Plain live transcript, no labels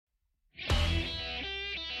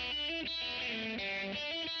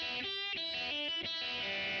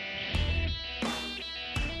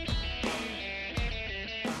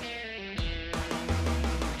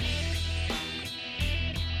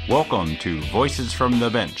Welcome to Voices from the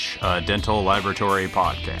Bench, a dental laboratory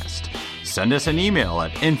podcast. Send us an email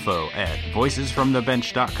at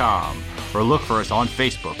info@voicesfromthebench.com or look for us on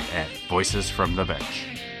Facebook at Voices from the Bench.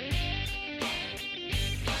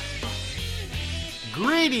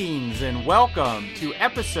 Greetings and welcome to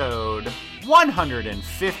episode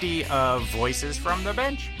 150 of Voices from the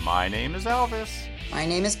Bench. My name is Elvis. My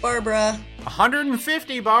name is Barbara.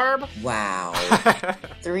 150, Barb. Wow.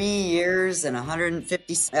 3 years and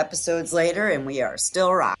 150 episodes later, and we are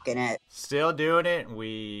still rocking it. Still doing it.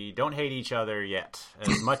 We don't hate each other yet,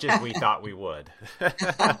 as much as we thought we would.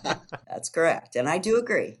 That's correct. And I do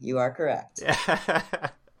agree. You are correct.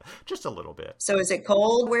 Just a little bit. So is it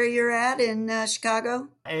cold where you're at in Chicago?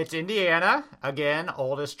 It's Indiana. Again,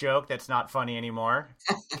 oldest joke that's not funny anymore.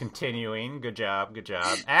 Continuing. Good job. Good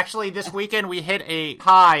job. Actually, this weekend we hit a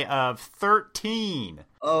high of 13.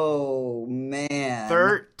 Oh, man.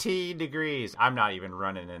 13 degrees. I'm not even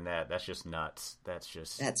running in that. That's just nuts. That's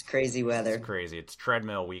crazy weather. It's crazy. It's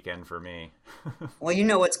treadmill weekend for me. Well, you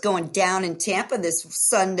know what's going down in Tampa this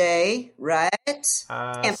Sunday, right?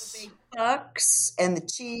 Tampa Bay Bucks and the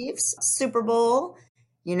Chiefs, Super Bowl.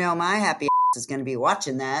 You know my happy ass is going to be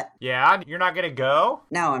watching that. Yeah? You're not going to go?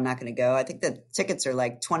 No, I'm not going to go. I think the tickets are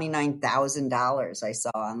like $29,000 I saw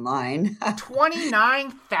online.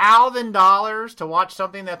 $29,000 to watch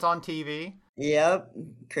something that's on TV? Yep.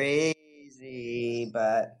 Crazy,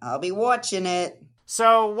 but I'll be watching it.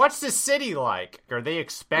 So what's the city like? Are they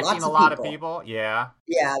expecting a lot of people? Yeah.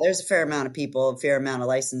 Yeah, there's a fair amount of people, a fair amount of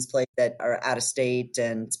license plates that are out of state,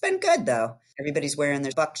 and it's been good, though. Everybody's wearing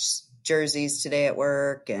their Bucks jerseys today at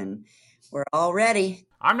work, and we're all ready.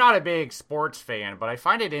 I'm not a big sports fan, but I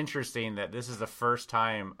find it interesting that this is the first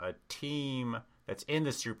time a team that's in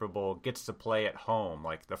the Super Bowl gets to play at home,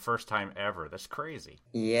 like the first time ever. That's crazy.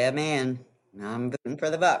 Yeah, man. I'm voting for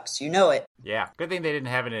the Bucks. You know it. Yeah. Good thing they didn't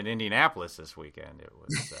have it in Indianapolis this weekend. It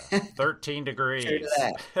was 13 degrees. True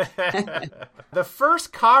to that. The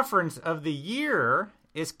first conference of the year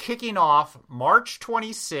is kicking off March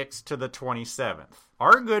 26th to the 27th.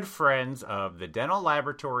 Our good friends of the Dental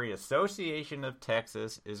Laboratory Association of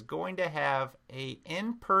Texas is going to have a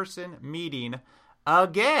in-person meeting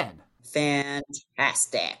again.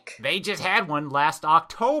 Fantastic. They just had one last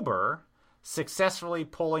October, successfully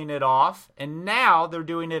pulling it off, and now they're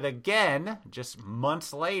doing it again just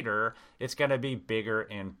months later. It's going to be bigger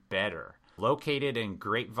and better. Located in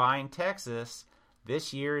Grapevine, Texas,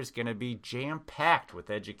 this year is going to be jam-packed with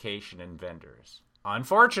education and vendors.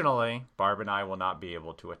 Unfortunately, Barb and I will not be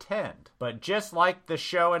able to attend. But just like the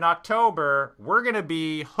show in October, we're going to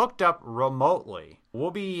be hooked up remotely.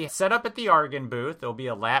 We'll be set up at the Argon booth. There'll be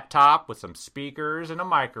a laptop with some speakers and a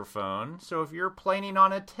microphone. So if you're planning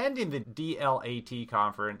on attending the DLAT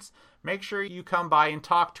conference, make sure you come by and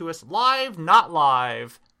talk to us live, not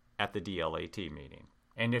live, at the DLAT meeting.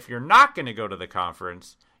 And if you're not going to go to the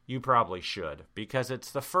conference, you probably should, because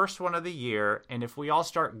it's the first one of the year, and if we all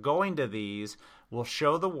start going to these, we'll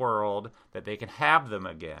show the world that they can have them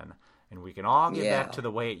again, and we can all get back to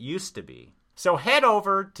the way it used to be. So head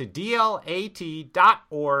over to dlat.org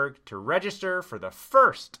to register for the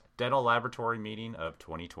first dental laboratory meeting of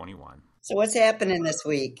 2021. So what's happening this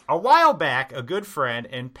week? A while back, a good friend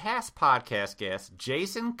and past podcast guest,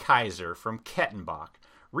 Jason Kaiser from Kettenbach,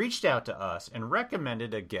 reached out to us and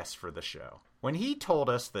recommended a guest for the show. When he told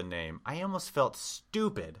us the name, I almost felt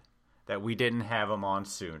stupid that we didn't have him on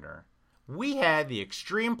sooner. We had the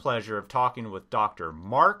extreme pleasure of talking with Dr.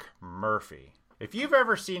 Mark Murphy. If you've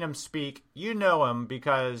ever seen him speak, you know him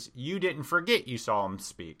because you didn't forget you saw him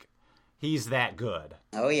speak. He's that good.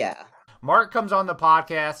 Oh, yeah. Mark comes on the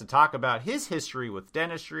podcast to talk about his history with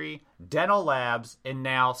dentistry, dental labs, and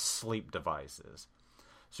now sleep devices.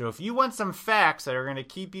 So if you want some facts that are going to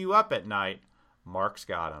keep you up at night, Mark's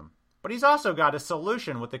got them. But he's also got a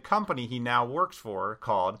solution with the company he now works for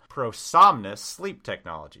called ProSomnus Sleep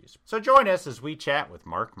Technologies. So join us as we chat with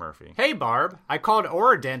Mark Murphy. Hey Barb, I called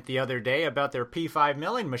Oradent the other day about their P5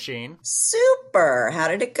 milling machine. Super! How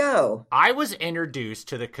did it go? I was introduced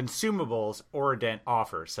to the consumables Oradent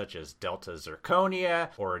offers, such as Delta Zirconia,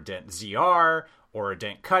 Oradent ZR,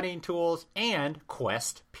 Oradent cutting tools, and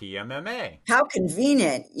Quest PMMA. How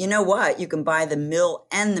convenient. You know what? You can buy the mill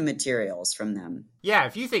and the materials from them. Yeah,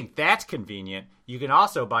 if you think that's convenient, you can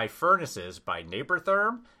also buy furnaces by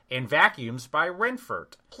Napertherm and vacuums by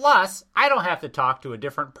Renfert. Plus, I don't have to talk to a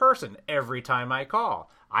different person every time I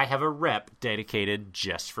call. I have a rep dedicated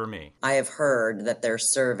just for me. I have heard that their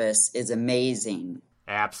service is amazing.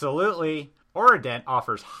 Absolutely. Oradent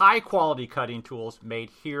offers high-quality cutting tools made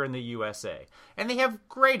here in the USA, and they have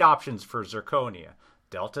great options for zirconia.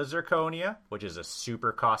 Delta Zirconia, which is a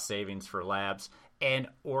super cost savings for labs, and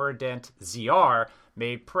Oradent ZR,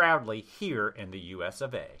 made proudly here in the US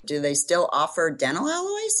of A. Do they still offer dental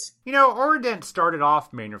alloys? Oradent started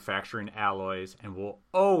off manufacturing alloys and will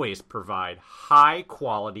always provide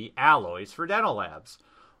high-quality alloys for dental labs.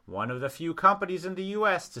 One of the few companies in the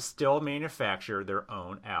U.S. to still manufacture their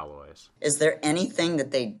own alloys. Is there anything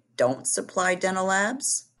that they don't supply dental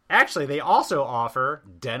labs? Actually, they also offer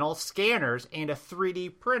dental scanners and a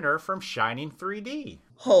 3D printer from Shining 3D.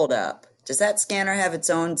 Hold up. Does that scanner have its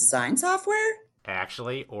own design software?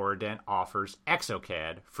 Actually, Oradent offers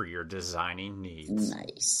exocad for your designing needs.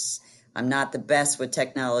 Nice. I'm not the best with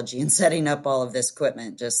technology and setting up all of this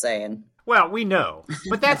equipment, just saying. Well, we know,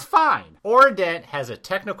 but that's fine. Oradent has a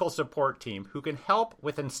technical support team who can help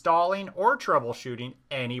with installing or troubleshooting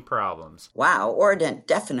any problems. Wow, Oradent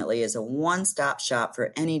definitely is a one-stop shop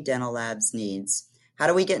for any dental lab's needs. How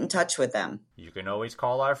do we get in touch with them? You can always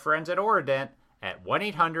call our friends at Oradent at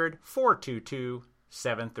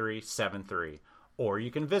 1-800-422-7373. Or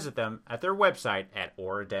you can visit them at their website at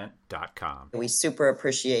oradent.com. We super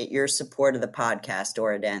appreciate your support of the podcast,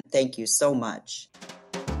 Oradent. Thank you so much.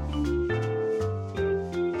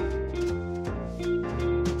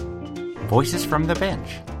 Voices from the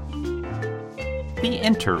Bench. The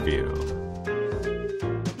interview.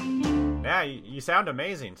 Yeah, you sound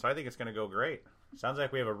amazing, so I think it's going to go great. Sounds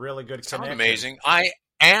like we have a really good connection. Sound amazing. I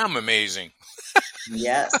am amazing.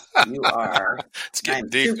 Yes, you are. It's getting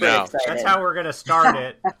deep now. Excited. That's how we're going to start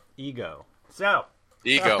it. Ego. So,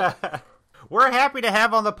 Ego. We're happy to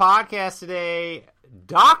have on the podcast today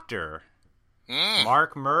Dr.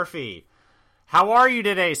 Mark Murphy. How are you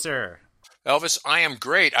today, sir? Elvis, I am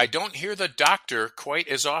great. I don't hear the doctor quite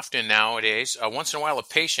as often nowadays. Once in a while, a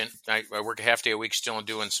patient. I work a half day a week still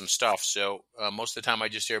doing some stuff. So most of the time, I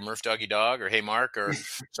just hear Murph Doggy Dog or Hey Mark or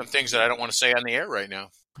some things that I don't want to say on the air right now.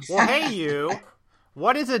 Well, hey you.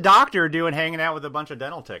 What is a doctor doing hanging out with a bunch of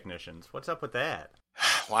dental technicians? What's up with that?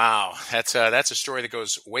 Wow, that's a story that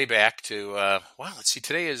goes way back to let's see.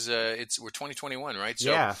 Today is we're 2021, right? So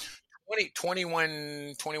yeah. 21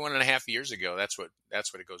 and a half years ago. That's what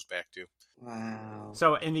it goes back to. Wow.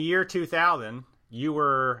 So in the year 2000, you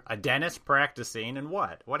were a dentist practicing, and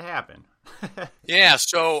what? What happened? Yeah,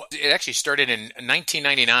 so it actually started in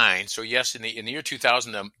 1999. So yes, in the year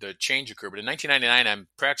 2000, the change occurred. But in 1999, I'm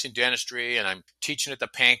practicing dentistry, and I'm teaching at the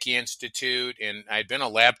Pankey Institute. And I'd been a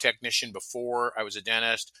lab technician before I was a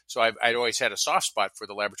dentist, so I'd always had a soft spot for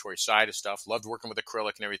the laboratory side of stuff. Loved working with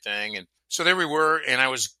acrylic and everything. And so there we were, and I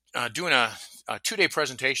was doing a 2-day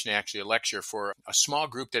presentation, actually a lecture for a small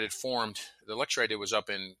group that had formed. The lecture I did was up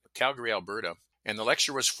in Calgary, Alberta, and the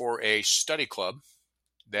lecture was for a study club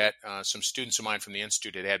that some students of mine from the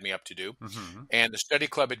Institute had me up to do. Mm-hmm. And the study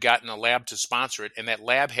club had gotten a lab to sponsor it, and that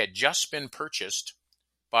lab had just been purchased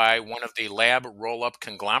by one of the lab roll-up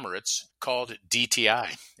conglomerates called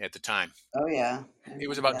DTI at the time. Oh, yeah. It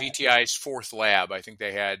was about DTI's fourth lab. I think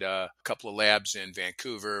they had a couple of labs in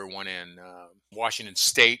Vancouver, one in Washington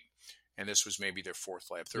State, and this was maybe their fourth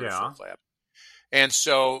lab, third or fourth lab. And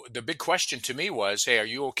so the big question to me was, hey, are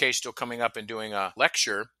you okay still coming up and doing a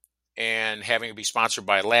lecture and having it be sponsored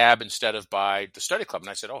by a lab instead of by the study club? And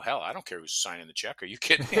I said, oh, hell, I don't care who's signing the check. Are you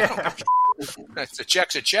kidding me? A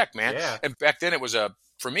check's a check, man. Yeah. And back then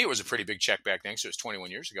for me, it was a pretty big check back then, so it was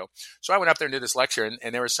 21 years ago. So I went up there and did this lecture,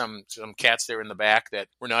 and there were some cats there in the back that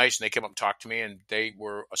were nice, and they came up and talked to me, and they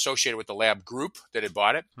were associated with the lab group that had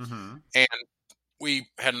bought it. Mm-hmm. And we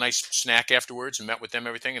had a nice snack afterwards and met with them,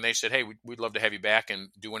 everything, and they said, hey, we'd love to have you back and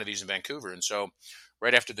do one of these in Vancouver. And so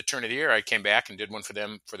right after the turn of the year, I came back and did one for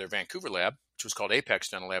them for their Vancouver lab, which was called Apex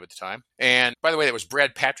Dental Lab at the time. And by the way, that was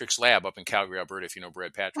Brad Patrick's lab up in Calgary, Alberta, if you know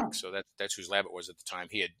Brad Patrick. Oh. So that's whose lab it was at the time.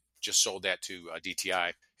 He had just sold that to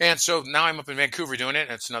DTI. And so now I'm up in Vancouver doing it,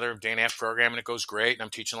 and it's another day and a half program, and it goes great. And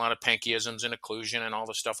I'm teaching a lot of Pankeyisms and occlusion and all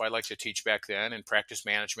the stuff I like to teach back then, and practice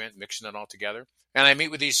management, mixing it all together. And I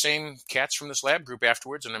meet with these same cats from this lab group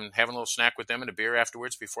afterwards, and I'm having a little snack with them and a beer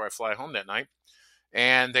afterwards before I fly home that night.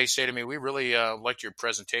 And they say to me, we really liked your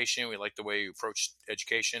presentation. We like the way you approached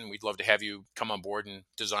education. We'd love to have you come on board and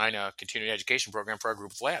design a continuing education program for our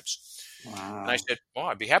group of labs. Wow. And I said, well,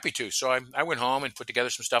 I'd be happy to. So I went home and put together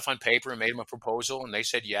some stuff on paper and made them a proposal, and they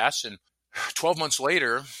said yes. And 12 months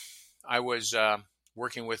later, I was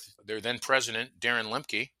working with their then president, Darren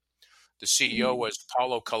Lemke. The CEO was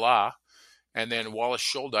Paulo Kala, and then Wallace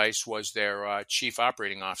Schuldeis was their chief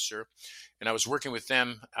operating officer. And I was working with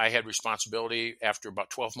them. I had responsibility after about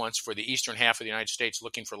 12 months for the eastern half of the United States,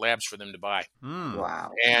 looking for labs for them to buy. Wow.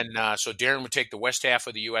 And so Darren would take the west half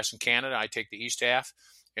of the U.S. and Canada. I'd take the east half.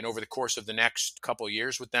 And over the course of the next couple of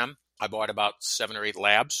years with them, I bought about 7 or 8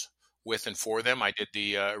 labs with and for them. I did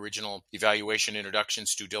the original evaluation,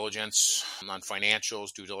 introductions, due diligence on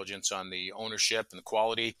financials, due diligence on the ownership and the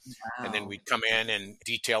quality. Wow. And then we'd come in and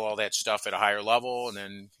detail all that stuff at a higher level and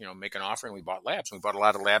then, make an offer. And we bought labs. And we bought a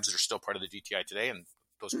lot of labs that are still part of the DTI today. And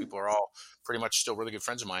those people are all pretty much still really good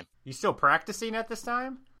friends of mine. You still practicing at this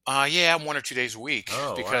time? Yeah, 1 or 2 days a week.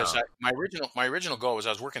 Oh, because wow. my original goal was I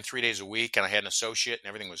was working 3 days a week and I had an associate and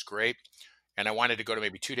everything was great. And I wanted to go to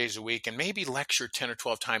maybe 2 days a week and maybe lecture 10 or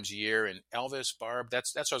 12 times a year. And Elvis, Barb,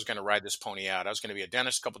 that's how I was going to ride this pony out. I was going to be a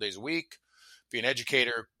dentist a couple days a week, be an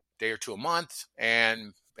educator day or two a month,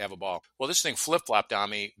 and have a ball. Well, this thing flip-flopped on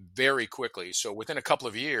me very quickly. So within a couple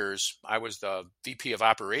of years, I was the VP of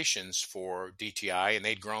operations for DTI, and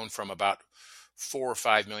they'd grown from about $4 or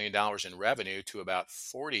 $5 million in revenue to about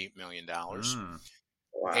 $40 million.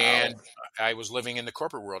 Wow. And I was living in the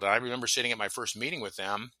corporate world. I remember sitting at my first meeting with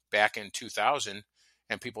them back in 2000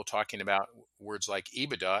 and people talking about words like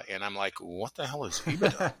EBITDA. And I'm like, what the hell is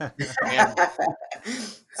EBITDA? And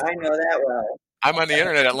I know that well. I'm on the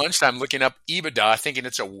internet at lunchtime looking up EBITDA, thinking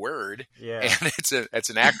it's a word. Yeah. And it's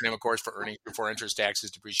an acronym, of course, for earnings before interest,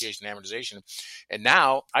 taxes, depreciation, and amortization. And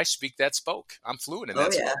now I speak that spoke. I'm fluent in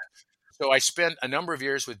that spoke. So I spent a number of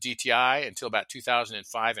years with DTI until about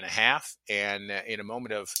 2005 and a half. And in a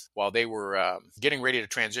moment of, while they were getting ready to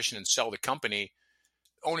transition and sell the company,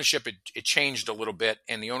 ownership, it changed a little bit.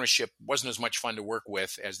 And the ownership wasn't as much fun to work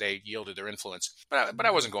with as they yielded their influence. But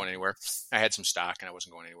I wasn't going anywhere. I had some stock and I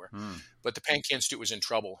wasn't going anywhere. But the Pankey Institute was in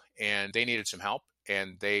trouble and they needed some help.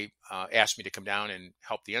 And they asked me to come down and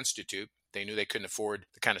help the Institute. They knew they couldn't afford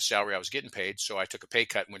the kind of salary I was getting paid. So I took a pay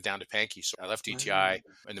cut and went down to Pankey. So I left DTI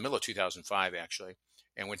in the middle of 2005, actually,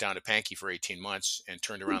 and went down to Pankey for 18 months and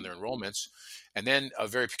turned around their enrollments. And then a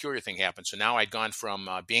very peculiar thing happened. So now I'd gone from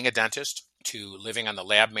being a dentist to living on the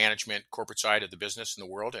lab management corporate side of the business in the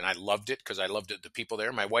world. And I loved it because I loved the people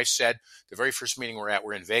there. My wife said the very first meeting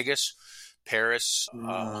we're in Vegas, Paris,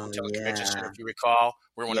 Hotel Convention Center, if you recall.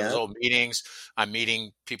 We're in one of those old meetings. I'm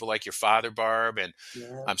meeting people like your father, Barb, and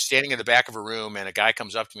I'm standing in the back of a room, and a guy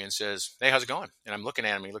comes up to me and says, "Hey, how's it going?" And I'm looking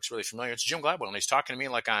at him. He looks really familiar. It's Jim Gladwell, and he's talking to me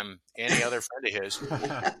like I'm any other friend of his.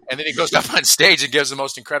 And then he goes up on stage and gives the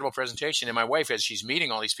most incredible presentation. And my wife, as she's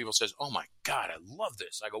meeting all these people, says, "Oh, my God, I love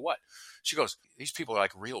this." I go, "What?" She goes, "These people are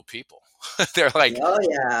like real people." They're like,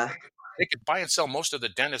 they could buy and sell most of the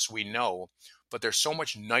dentists we know, but they're so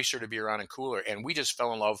much nicer to be around and cooler. And we just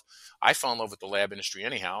fell in love. I fell in love with the lab industry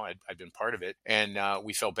anyhow. I'd been part of it. And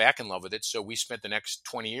we fell back in love with it. So we spent the next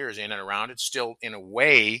 20 years in and around it, still in a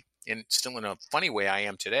way, still in a funny way I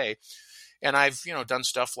am today. And I've, done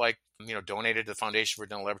stuff like, donated to the Foundation for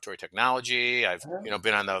Dental Laboratory Technology. I've,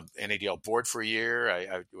 been on the NADL board for a year.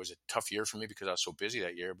 It was a tough year for me because I was so busy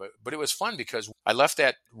that year. But it was fun because I left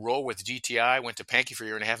that role with DTI, went to Pankey for a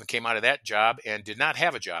year and a half and came out of that job and did not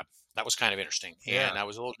have a job. That was kind of interesting. Yeah. And I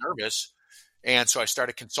was a little nervous. And so I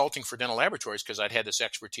started consulting for dental laboratories because I'd had this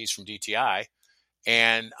expertise from DTI.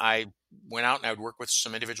 And I went out and I would work with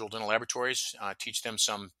some individual dental laboratories, teach them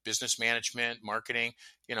some business management, marketing.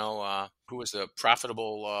 Who was the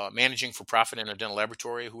profitable managing for profit in a dental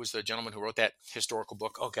laboratory? Who was the gentleman who wrote that historical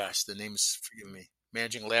book? Oh gosh, the name's forgive me.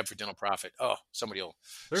 Managing a Lab for Dental Profit. Oh, somebody will.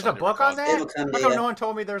 There's a book on that? How come no one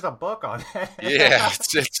told me there's a book on that? Yeah,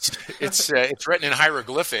 it's written in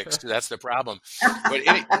hieroglyphics. That's the problem.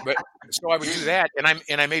 But so I would do that,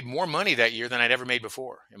 and I made more money that year than I'd ever made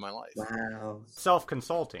before in my life. Wow.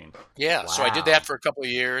 Self-consulting. Yeah. Wow. So I did that for a couple of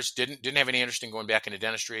years. Didn't have any interest in going back into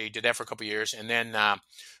dentistry. Did that for a couple of years, and then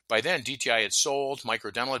by then DTI had sold.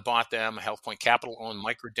 Microdental had bought them. HealthPoint Capital owned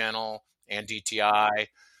Microdental and DTI.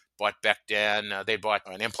 Bought Becton. They bought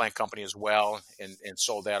an implant company as well and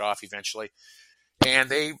sold that off eventually. And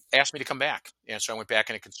they asked me to come back. And so I went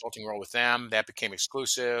back in a consulting role with them. That became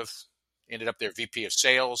exclusive. Ended up their VP of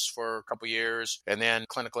sales for a couple of years. And then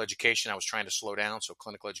clinical education, I was trying to slow down. So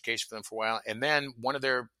clinical education for them for a while. And then one of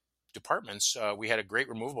their departments, we had a great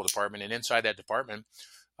removable department. And inside that department,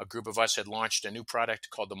 a group of us had launched a new product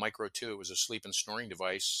called the Micro 2. It was a sleep and snoring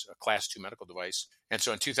device, a Class 2 medical device. And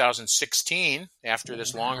so in 2016, after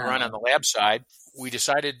this long run on the lab side, we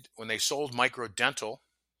decided when they sold Micro Dental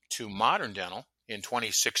to Modern Dental in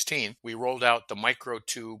 2016, we rolled out the Micro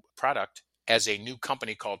 2 product as a new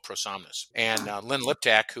company called ProSomnus. And Lynn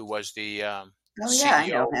Liptak, who was the CEO, I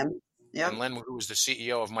know him. Yep. And Lynn, who was the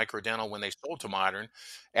CEO of Micro Dental when they sold to Modern,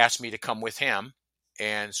 asked me to come with him.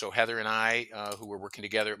 And so Heather and I, who were working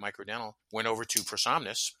together at Microdental, went over to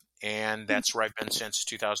ProSomnus. And that's where I've been since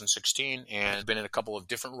 2016 and been in a couple of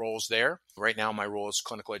different roles there. Right now, my role is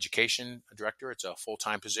clinical education director. It's a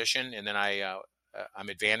full-time position. And then I'm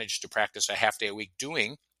advantaged to practice a half day a week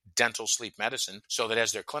doing dental sleep medicine, so that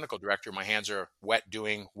as their clinical director, my hands are wet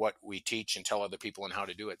doing what we teach and tell other people and how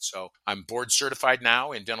to do it. So I'm board certified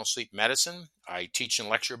now in dental sleep medicine. I teach and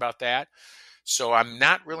lecture about that. So I'm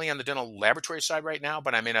not really on the dental laboratory side right now,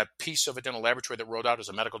 but I'm in a piece of a dental laboratory that rolled out as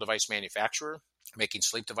a medical device manufacturer, making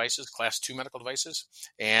sleep devices, class 2 medical devices.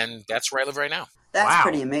 And that's where I live right now. That's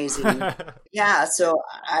pretty amazing. Yeah. So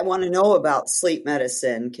I want to know about sleep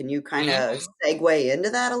medicine. Can you kind of segue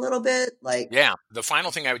into that a little bit? Yeah. The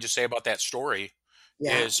final thing I would just say about that story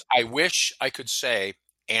is I wish I could say,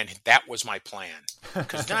 and that was my plan,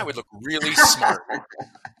 because then I would look really smart.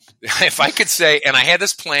 If I could say, and I had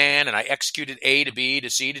this plan and I executed A to B to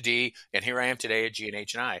C to D, and here I am today at G and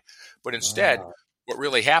H and I. But instead, what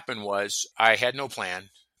really happened was I had no plan.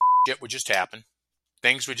 Shit would just happen.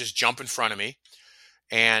 Things would just jump in front of me.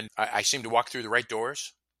 And I seemed to walk through the right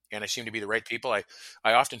doors, and I seemed to be the right people.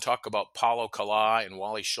 I often talk about Paulo Kala and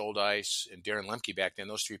Wally Schuldice and Darren Lemke back then.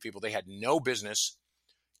 Those three people, they had no business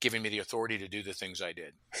giving me the authority to do the things I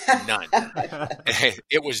did. None.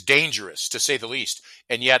 It was dangerous, to say the least.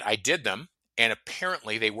 And yet I did them. And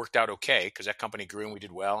apparently they worked out okay, because that company grew and we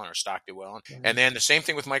did well and our stock did well. And then the same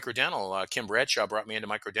thing with Microdental. Kim Bradshaw brought me into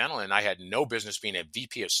Microdental, and I had no business being a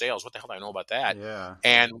VP of sales. What the hell do I know about that? Yeah.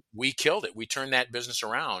 And we killed it. We turned that business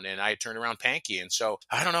around, and I turned around Pankey. And so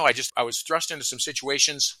I don't know. I was thrust into some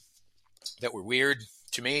situations that were weird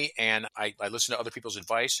to me, and I listened to other people's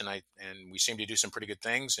advice, and we seem to do some pretty good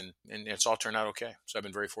things, and it's all turned out okay. So I've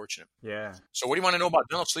been very fortunate. Yeah. So what do you want to know about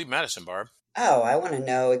dental sleep medicine, Barb? Oh, I want to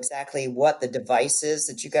know exactly what the device is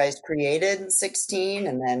that you guys created in 16,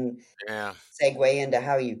 and then segue into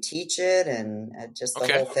how you teach it, and just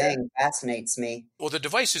the whole thing fascinates me. Well, the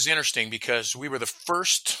device is interesting because we were the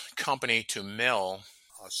first company to mill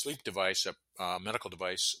a sleep device, a medical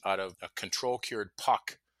device, out of a control-cured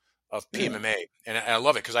puck of PMMA. And I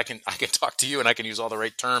love it because I can talk to you and I can use all the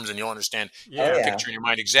right terms, and you'll understand, picture in your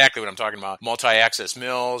mind exactly what I'm talking about. Multi-access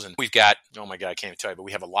mills, and we've got, oh my God, I can't even tell you, but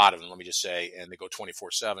we have a lot of them, let me just say, and they go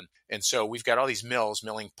 24/7. And so we've got all these mills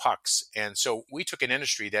milling pucks. And so we took an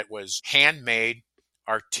industry that was handmade,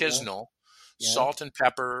 artisanal, salt and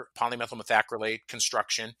pepper, polymethyl methacrylate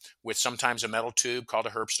construction with sometimes a metal tube called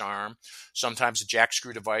a Herbst arm, sometimes a jack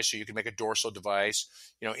screw device, so you can make a dorsal device,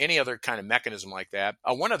 any other kind of mechanism like that.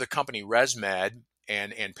 One other company, ResMed,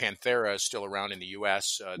 and Panthera is still around in the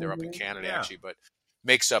U.S. They're up in Canada, actually, but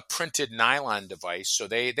makes a printed nylon device. So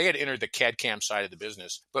they had entered the CAD/CAM side of the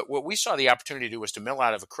business. But what we saw the opportunity to do was to mill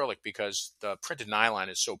out of acrylic, because the printed nylon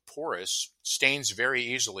is so porous, stains very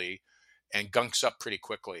easily, and gunks up pretty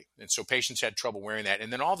quickly. And so patients had trouble wearing that.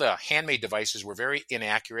 And then all the handmade devices were very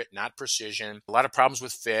inaccurate, not precision, a lot of problems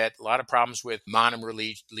with fit, a lot of problems with monomer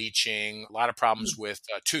leaching, a lot of problems with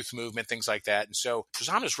tooth movement, things like that. And so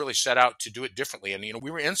ProSomnus really set out to do it differently. And,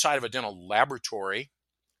 we were inside of a dental laboratory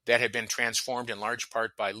that had been transformed in large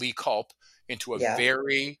part by Lee Culp into a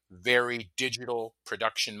very, very digital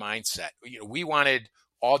production mindset. We wanted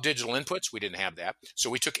all digital inputs. We didn't have that. So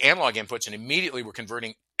we took analog inputs and immediately were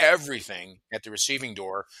converting everything at the receiving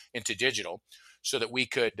door into digital so that we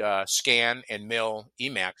could scan and mill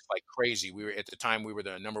Emacs like crazy. At the time, we were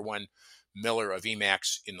the number one miller of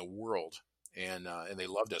Emacs in the world. And they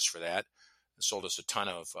loved us for that. Sold us a ton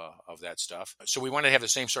of that stuff. So we wanted to have the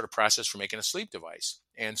same sort of process for making a sleep device.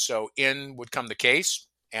 And so in would come the case,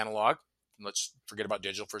 analog. Let's forget about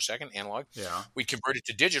digital for a second, analog. Yeah. We'd convert it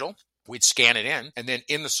to digital. We'd scan it in, and then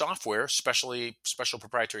in the software, special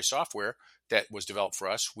proprietary software that was developed for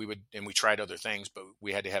us, we tried other things, but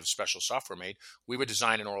we had to have special software made. We would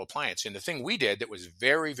design an oral appliance. And the thing we did that was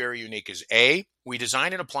very, very unique is we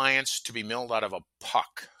designed an appliance to be milled out of a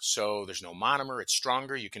puck. So there's no monomer. It's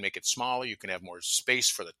stronger. You can make it smaller. You can have more space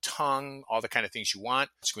for the tongue, all the kind of things you want.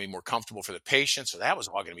 It's going to be more comfortable for the patient. So that was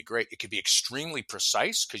all going to be great. It could be extremely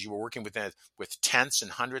precise because you were working with tenths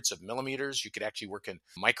and hundreds of millimeters. You could actually work in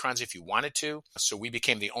microns if you wanted to. So we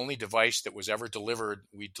became the only device that was ever delivered.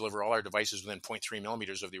 We deliver all our devices within 0.3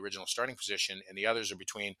 millimeters of the original starting position, and the others are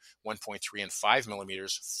between 1.3 and 5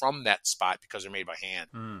 millimeters from that spot because they're made by hand.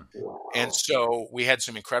 And so we had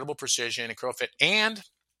some incredible precision and curl fit, and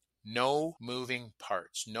no moving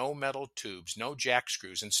parts, no metal tubes, no jack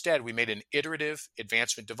screws. Instead, we made an iterative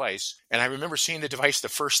advancement device. And I remember seeing the device the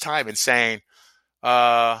first time and saying,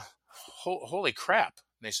 holy crap.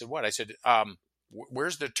 And they said, what? I said,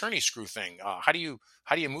 where's the turning screw thing? How do you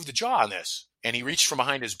move the jaw on this? And he reached from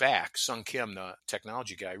behind his back. Sung Kim, the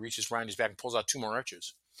technology guy, reaches behind his back and pulls out 2 more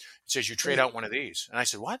arches. It says, you trade out one of these. And I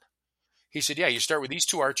said, what? He said, yeah, you start with these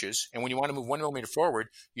 2 arches. And when you want to move 1 millimeter forward,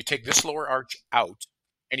 you take this lower arch out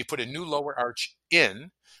and you put a new lower arch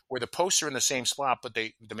in where the posts are in the same spot, but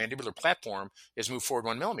the mandibular platform is moved forward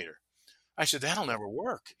 1 millimeter. I said, that'll never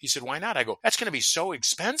work. He said, why not? I go, that's going to be so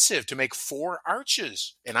expensive to make 4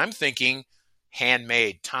 arches. And I'm thinking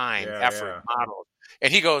handmade, time, effort, model.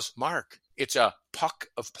 And he goes, Mark, it's a puck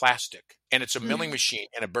of plastic and it's a milling machine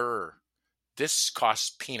and a burr. This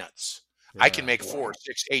costs peanuts. I can make 4,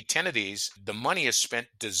 6, 8, 10 of these. The money is spent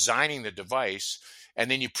designing the device. And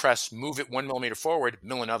then you press, move it 1 millimeter forward,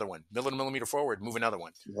 mill another one, mill it a millimeter forward, move another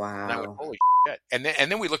one. Wow. And I went, holy shit. And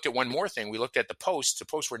then we looked at one more thing. We looked at the posts. The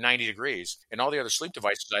posts were 90 degrees. And all the other sleep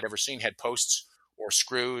devices I'd ever seen had posts or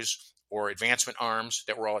screws or advancement arms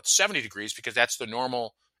that were all at 70 degrees because that's the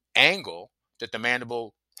normal angle that the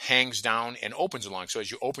mandible hangs down and opens along. So as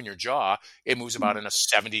you open your jaw, it moves about in a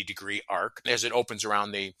 70-degree arc as it opens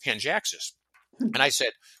around the hinge axis. And I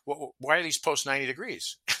said, well, why are these posts 90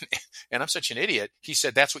 degrees? And I'm such an idiot. He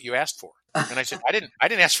said, that's what you asked for. And I said, I didn't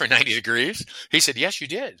ask for 90 degrees. He said, yes, you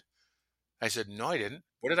did. I said, no, I didn't.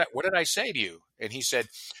 What did I say to you? And he said,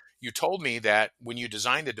 you told me that when you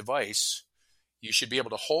designed the device, you should be able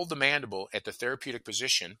to hold the mandible at the therapeutic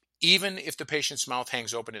position, even if the patient's mouth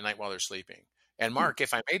hangs open at night while they're sleeping. And Mark,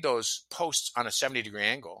 if I made those posts on a 70-degree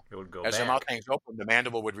angle, it would go as back. the mouth hangs open, the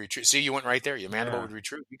mandible would retrude. See, you went right there. Your mandible would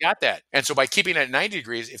retrude. You got that. And so by keeping it at 90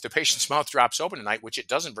 degrees, if the patient's mouth drops open at night, which it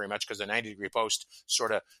doesn't very much because the 90-degree post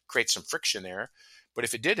sort of creates some friction there, but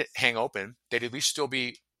if it did hang open, they'd at least still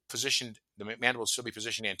be positioned, the mandible would still be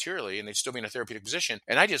positioned anteriorly, and they'd still be in a therapeutic position.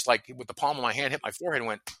 And I just, like, with the palm of my hand, hit my forehead and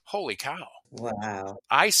went, holy cow. Wow.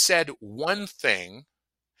 I said one thing,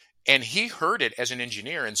 and he heard it as an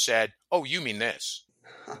engineer and said, oh, you mean this.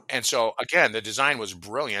 And so, again, the design was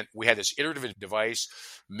brilliant. We had this iterative device,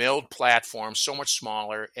 milled platform, so much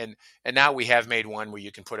smaller. And now we have made one where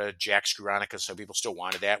you can put a jack screw on it because some people still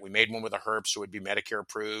wanted that. We made one with a herb, so it would be Medicare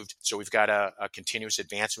approved. So we've got a continuous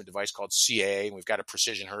advancement device called CA. And we've got a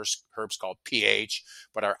precision herbs called PH.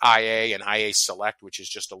 But our IA and IA Select, which is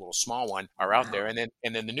just a little small one, are out there. And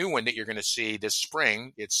then the new one that you're going to see this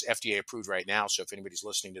spring, it's FDA approved right now. So if anybody's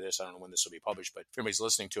listening to this, I don't know when this will be published, but if anybody's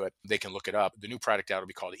listening to it, they can look it up. The new product out will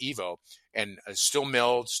be called Evo, and still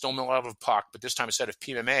milled out of puck, but this time instead of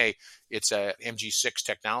PMMA, it's a MG6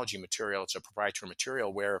 technology material. It's a proprietary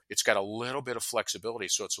material where it's got a little bit of flexibility,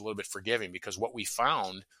 so it's a little bit forgiving, because what we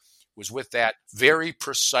found was with that very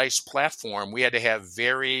precise platform, we had to have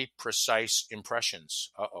very precise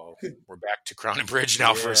impressions. We're back to crown and bridge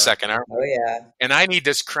now for a second, aren't we? Oh, yeah. And I need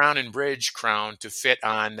this crown and bridge crown to fit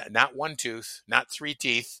on not 1 tooth, not 3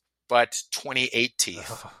 teeth, but 28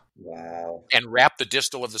 teeth. Wow. And wrap the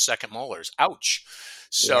distal of the second molars. Ouch.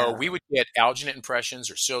 So we would get alginate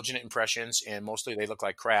impressions or silginate impressions, and mostly they look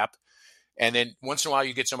like crap. And then once in a while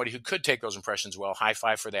you get somebody who could take those impressions well. High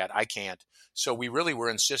five for that. I can't. So we really were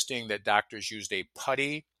insisting that doctors used a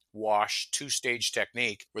putty wash 2-stage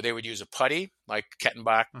technique where they would use a putty, like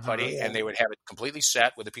Kettenbach putty, and they would have it completely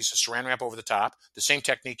set with a piece of saran wrap over the top. The same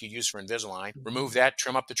technique you use for Invisalign. Remove that,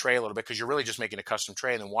 trim up the tray a little bit because you're really just making a custom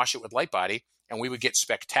tray, and then wash it with Light Body. And we would get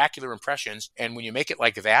spectacular impressions. And when you make it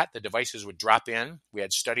like that, the devices would drop in. We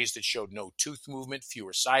had studies that showed no tooth movement,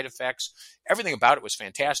 fewer side effects. Everything about it was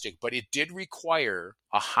fantastic, but it did require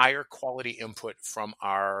a higher quality input from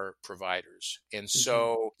our providers. And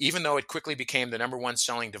so even though it quickly became the number 1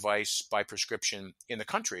 selling device by prescription in the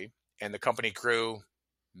country, and the company grew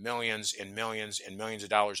millions and millions and millions of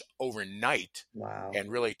dollars overnight, and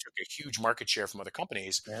really took a huge market share from other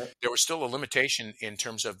companies, there was still a limitation in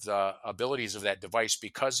terms of the abilities of that device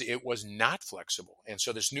because it was not flexible. And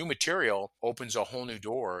so this new material opens a whole new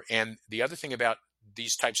door. And the other thing about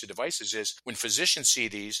these types of devices is when physicians see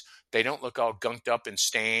these, they don't look all gunked up and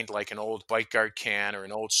stained like an old Bite Guard can or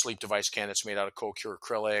an old sleep device can that's made out of CoCure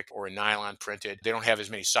acrylic or a nylon printed. They don't have as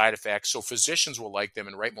many side effects. So physicians will like them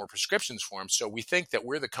and write more prescriptions for them. So we think that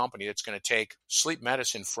we're the company that's going to take sleep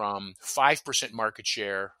medicine from 5% market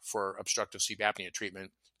share for obstructive sleep apnea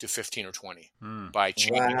treatment to 15 or 20 by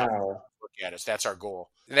changing how people look at us. That's our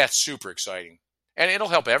goal. And that's super exciting. And it'll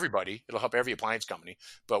help everybody. It'll help every appliance company,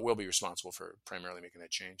 but we'll be responsible for primarily making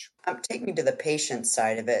that change. Take me to the patient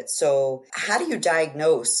side of it. So how do you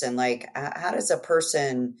diagnose, and how does a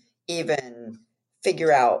person even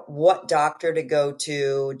figure out what doctor to go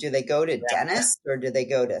to? Do they go to dentists, or do they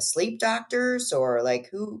go to sleep doctors, or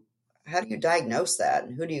how do you diagnose that,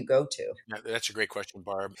 and who do you go to? That's a great question,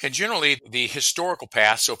 Barb. And generally the historical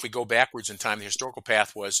path, so if we go backwards in time, the historical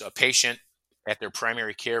path was a patient at their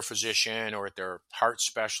primary care physician or at their heart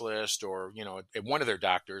specialist or, at one of their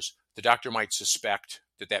doctors. The doctor might suspect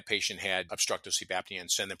that patient had obstructive sleep apnea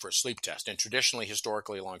and send them for a sleep test. And traditionally,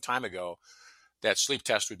 historically, a long time ago, that sleep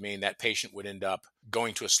test would mean that patient would end up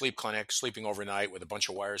going to a sleep clinic, sleeping overnight with a bunch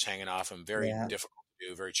of wires hanging off him. Very difficult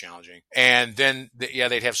do, very challenging. And then,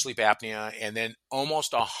 they'd have sleep apnea, and then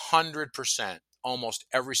almost 100%. Almost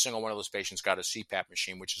every single one of those patients got a CPAP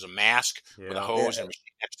machine, which is a mask with a hose and a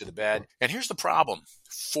machine next to the bed. And here's the problem.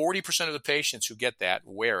 40% of the patients who get that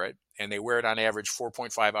wear it, and they wear it on average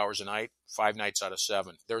 4.5 hours a night, 5 nights out of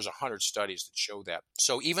 7. There's 100 studies that show that.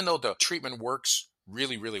 So even though the treatment works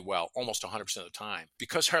really, really well, almost 100% of the time,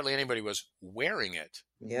 because hardly anybody was wearing it,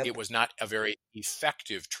 it was not a very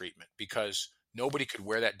effective treatment because nobody could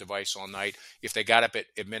wear that device all night. If they got up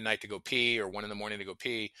at midnight to go pee or 1 a.m. to go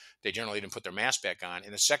pee, they generally didn't put their mask back on.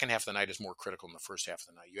 And the second half of the night is more critical than the first half of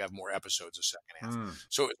the night. You have more episodes the second half.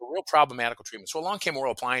 So it's a real problematical treatment. So along came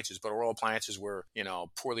oral appliances, but oral appliances were,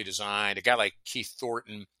 poorly designed. A guy like Keith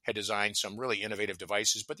Thornton had designed some really innovative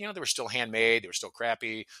devices, but, they were still handmade. They were still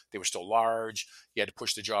crappy. They were still large. You had to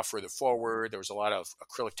push the jaw further forward. There was a lot of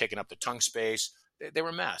acrylic taking up the tongue space. They were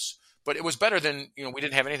a mess. But it was better than, we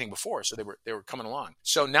didn't have anything before, so they were coming along.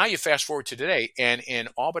 So now you fast forward to today, and in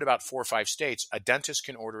all but about 4 or 5 states, a dentist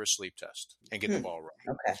can order a sleep test and get the ball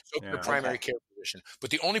rolling. Okay. So it's the primary care physician. But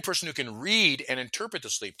the only person who can read and interpret the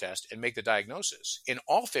sleep test and make the diagnosis in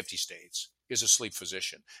all 50 states is a sleep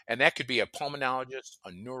physician. And that could be a pulmonologist,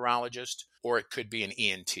 a neurologist, or it could be an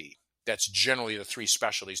ENT. That's generally the 3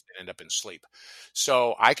 specialties that end up in sleep.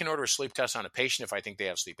 So I can order a sleep test on a patient if I think they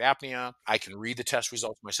have sleep apnea. I can read the test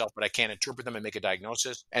results myself, but I can't interpret them and make a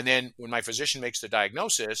diagnosis. And then when my physician makes the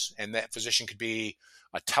diagnosis, and that physician could be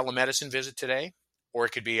a telemedicine visit today, or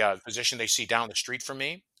it could be a physician they see down the street from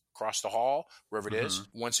me, across the hall, wherever it is.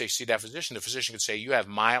 Once they see that physician, the physician could say, you have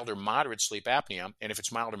mild or moderate sleep apnea. And if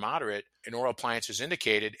it's mild or moderate, an oral appliance is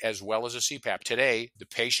indicated as well as a CPAP. Today, the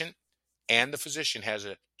patient and the physician has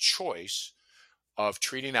a choice of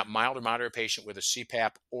treating that mild or moderate patient with a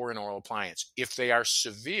CPAP or an oral appliance. If they are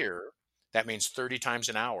severe, that means 30 times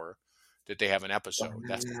an hour that they have an episode.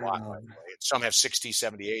 That's a lot, by the way. Some have 60,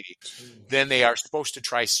 70, 80. Then they are supposed to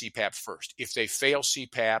try CPAP first. If they fail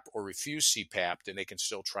CPAP or refuse CPAP, then they can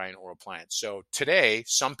still try an oral appliance. So today,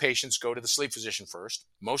 some patients go to the sleep physician first.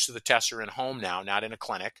 Most of the tests are in home now, not in a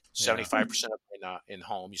clinic. 75% of them in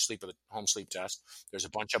home. You sleep with a home sleep test. There's a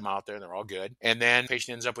bunch of them out there, and they're all good. And then the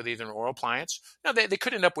patient ends up with either an oral appliance. Now, they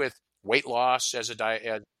could end up with weight loss as a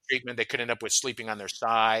treatment. They could end up with sleeping on their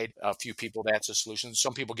side. A few people, that's a solution.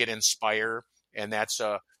 Some people get Inspire, and that's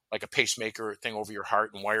like a pacemaker thing over your heart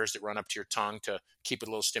and wires that run up to your tongue to keep it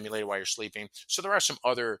a little stimulated while you're sleeping. So there are some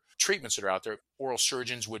other treatments that are out there. Oral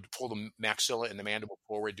surgeons would pull the maxilla and the mandible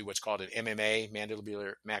forward, do what's called an MMA,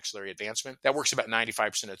 mandibular maxillary advancement. That works about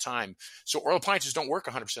 95% of the time. So oral appliances don't work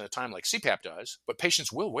 100% of the time like CPAP does, but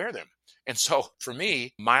patients will wear them. And so for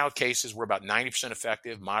me, mild cases were about 90%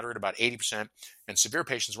 effective, moderate about 80%, and severe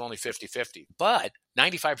patients were only 50-50. But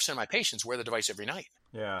 95% of my patients wear the device every night.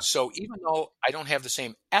 Yeah. So even though I don't have the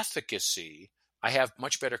same efficacy, I have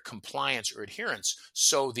much better compliance or adherence.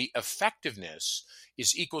 So the effectiveness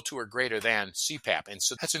is equal to or greater than CPAP. And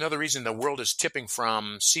so that's another reason the world is tipping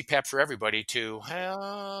from CPAP for everybody to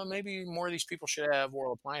maybe more of these people should have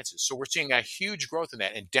oral appliances. So we're seeing a huge growth in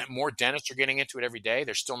that. And more dentists are getting into it every day.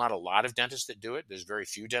 There's still not a lot of dentists that do it. There's very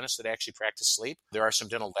few dentists that actually practice sleep. There are some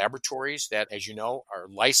dental laboratories that, as you know, are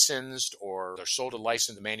licensed or they're sold a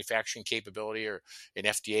licensed manufacturing capability or an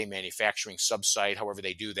FDA manufacturing sub-site, however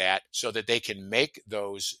they do that, so that they can make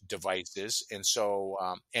those devices. And so,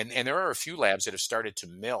 and there are a few labs that have started to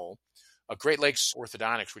mill. Great Lakes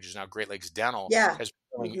Orthodontics, which is now Great Lakes Dental, has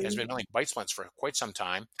been milling bite splints for quite some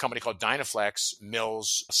time. A company called Dynaflex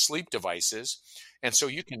mills sleep devices. And so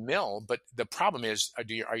you can mill, but the problem is,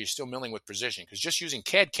 are you still milling with precision? Because just using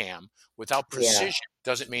CAD-CAM without precision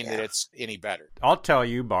doesn't mean that it's any better. I'll tell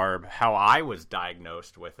you, Barb, how I was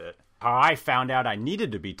diagnosed with it. How I found out I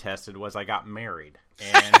needed to be tested was I got married.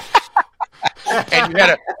 And and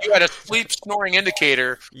you had a sleep snoring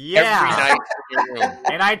indicator every night in your room.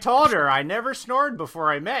 And I told her I never snored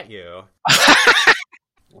before I met you.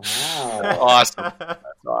 Wow. Awesome. That's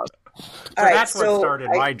awesome. So that's what started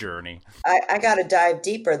my journey. I got to dive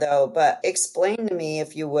deeper, though, but explain to me,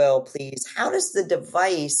 if you will, please, how does the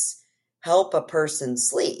device help a person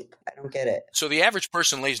sleep? I don't get it. So the average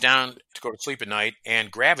person lays down to go to sleep at night, and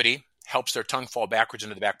gravity helps their tongue fall backwards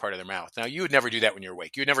into the back part of their mouth. Now, you would never do that when you're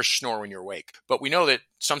awake. You would never snore when you're awake. But we know that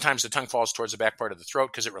sometimes the tongue falls towards the back part of the throat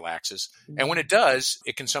because it relaxes. Mm-hmm. And when it does,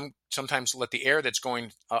 it can sometimes let the air that's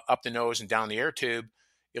going up the nose and down the air tube,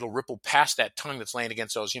 it'll ripple past that tongue that's laying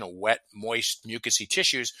against those, wet, moist, mucousy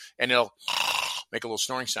tissues, and it'll make a little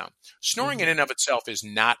snoring sound. Snoring in and of itself is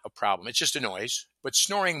not a problem. It's just a noise. But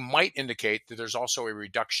snoring might indicate that there's also a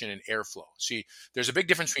reduction in airflow. See, there's a big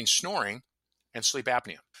difference between snoring and sleep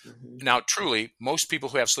apnea. Mm-hmm. Now, truly, most people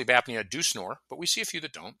who have sleep apnea do snore, but we see a few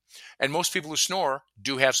that don't. And most people who snore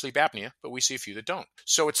do have sleep apnea, but we see a few that don't.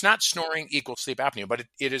 So it's not snoring equals sleep apnea, but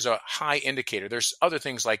it is a high indicator. There's other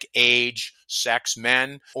things like age, sex,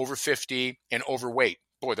 men over 50, and overweight.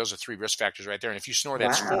 Boy, those are 3 risk factors right there. And if you snore,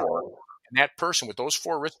 that's 4. And that person with those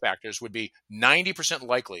 4 risk factors would be 90%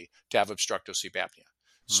 likely to have obstructive sleep apnea.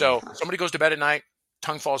 So somebody goes to bed at night,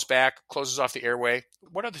 tongue falls back, closes off the airway.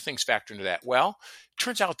 What other things factor into that? Well, it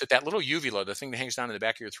turns out that little uvula, the thing that hangs down in the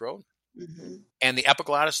back of your throat, and the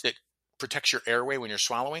epiglottis that protects your airway when you're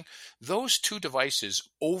swallowing, those 2 devices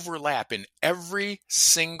overlap in every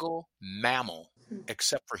single mammal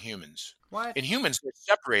except for humans. What? In humans, they're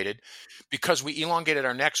separated because we elongated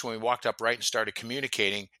our necks when we walked upright and started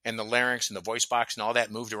communicating, and the larynx and the voice box and all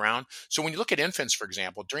that moved around. So when you look at infants, for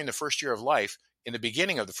example, during the first year of life, in the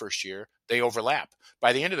beginning of the first year, they overlap.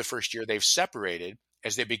 By the end of the first year, they've separated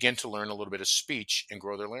as they begin to learn a little bit of speech and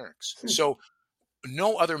grow their larynx. So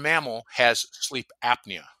no other mammal has sleep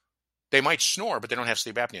apnea. They might snore, but they don't have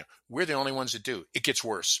sleep apnea. We're the only ones that do. It gets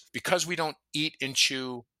worse. Because we don't eat and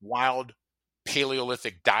chew wild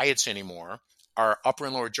Paleolithic diets anymore, our upper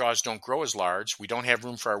and lower jaws don't grow as large. We don't have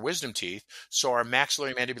room for our wisdom teeth. So our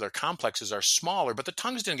maxillary mandibular complexes are smaller, but the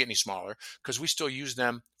tongues didn't get any smaller because we still use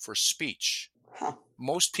them for speech.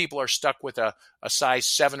 Most people are stuck with a size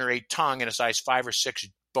 7 or 8 tongue and a size 5 or 6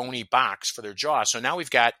 bony box for their jaw. So now we've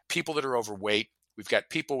got people that are overweight. We've got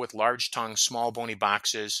people with large tongues, small bony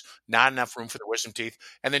boxes, not enough room for the wisdom teeth.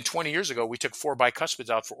 And then 20 years ago, we took 4 bicuspids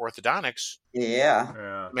out for orthodontics.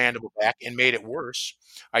 Yeah. Mandible back, and made it worse.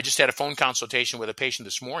 I just had a phone consultation with a patient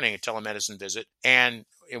this morning, a telemedicine visit, and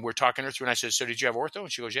we're talking her through, and I said, so did you have ortho?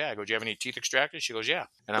 And she goes, yeah. I go, do you have any teeth extracted? She goes, yeah.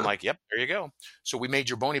 And I'm like, yep, there you go. So we made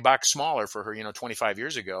your bony box smaller for her, 25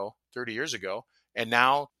 years ago, 30 years ago. And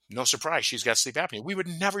now, no surprise, she's got sleep apnea. We would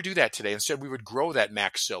never do that today. Instead, we would grow that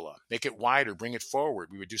maxilla, make it wider, bring it forward.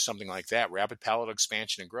 We would do something like that, rapid palatal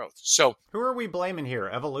expansion and growth. So who are we blaming here?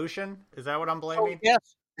 Evolution? Is that what I'm blaming? Yes.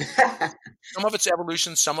 Some of it's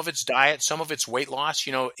evolution, some of it's diet, some of it's weight loss.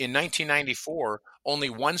 In 1994, only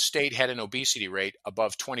 1 state had an obesity rate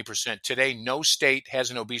above 20%. Today, no state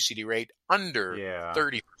has an obesity rate under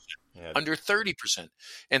 30%. Yeah. Under 30%.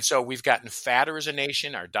 And so we've gotten fatter as a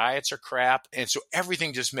nation. Our diets are crap. And so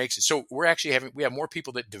everything just makes it. So we have more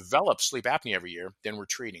people that develop sleep apnea every year than we're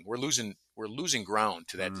treating. We're losing ground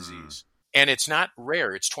to that disease. And it's not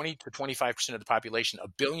rare. It's 20 to 25% of the population,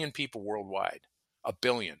 1 billion people worldwide. 1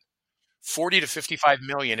 billion. 40 to 55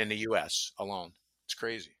 million in the US alone. It's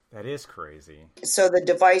crazy. That is crazy. So the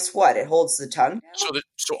device, what? It holds the tongue?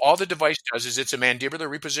 So all the device does is it's a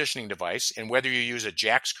mandibular repositioning device, and whether you use a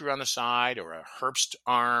jack screw on the side or a Herbst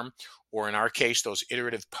arm, or in our case, those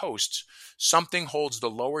iterative posts, something holds the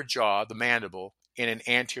lower jaw, the mandible, in an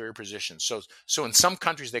anterior position. So in some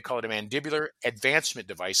countries, they call it a mandibular advancement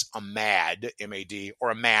device, a MAD, M-A-D, or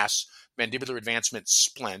a MAS, mandibular advancement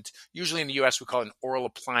splint. Usually in the U.S., we call it an oral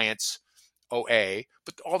appliance, OA,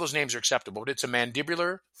 but all those names are acceptable. But it's a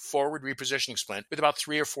mandibular forward repositioning splint with about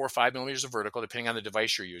 3 or 4 or 5 millimeters of vertical, depending on the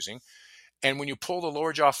device you're using. And when you pull the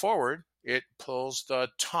lower jaw forward, it pulls the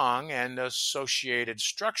tongue and associated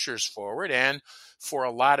structures forward. And for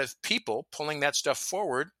a lot of people, pulling that stuff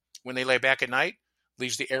forward when they lay back at night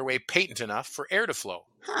leaves the airway patent enough for air to flow.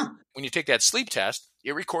 When you take that sleep test,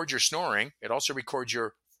 it records your snoring. It also records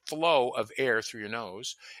your flow of air through your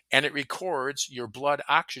nose, and it records your blood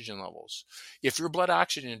oxygen levels. If your blood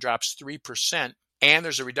oxygen drops 3% and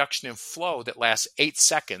there's a reduction in flow that lasts 8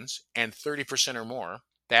 seconds and 30% or more,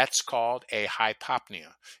 that's called a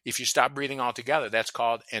hypopnea. If you stop breathing altogether, that's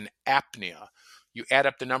called an apnea. You add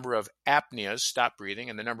up the number of apneas, stop breathing,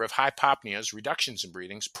 and the number of hypopneas, reductions in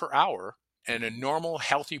breathings per hour, and a normal,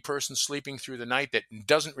 healthy person sleeping through the night that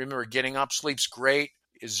doesn't remember getting up, sleeps great,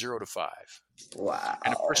 is 0 to 5. Wow.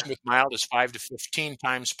 And a person with mild is 5 to 15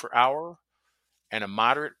 times per hour. And a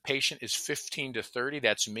moderate patient is 15 to 30.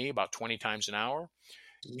 That's me, about 20 times an hour.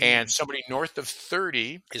 And somebody north of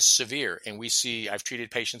 30 is severe. And I've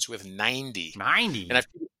treated patients with 90. 90? And I've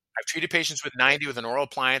treated patients with 90 with an oral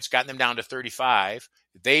appliance, gotten them down to 35.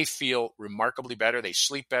 They feel remarkably better. They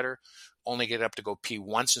sleep better, only get up to go pee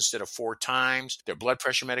once instead of 4 times. Their blood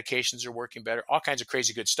pressure medications are working better, all kinds of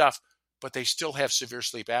crazy good stuff. But they still have severe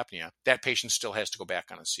sleep apnea. That patient still has to go back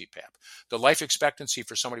on a CPAP. The life expectancy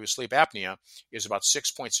for somebody with sleep apnea is about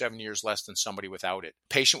 6.7 years less than somebody without it.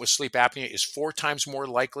 Patient with sleep apnea is 4 times more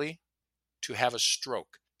likely to have a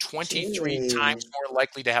stroke, 23 times more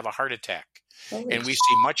likely to have a heart attack. And we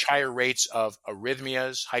see much higher rates of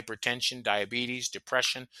arrhythmias, hypertension, diabetes,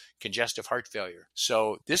 depression, congestive heart failure.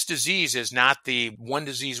 So this disease is not the one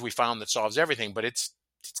disease we found that solves everything, but it's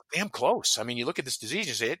it's damn close. I mean, you look at this disease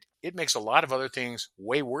and say it makes a lot of other things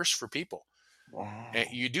way worse for people. Wow. And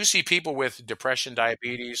you do see people with depression,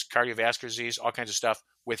 diabetes, cardiovascular disease, all kinds of stuff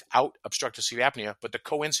without obstructive sleep apnea, but the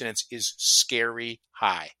coincidence is scary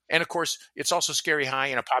high. And of course, it's also scary high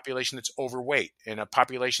in a population that's overweight, in a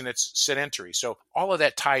population that's sedentary. So all of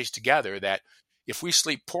that ties together that if we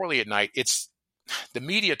sleep poorly at night, the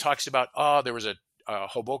media talks about, there was a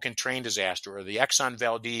Hoboken train disaster, or the Exxon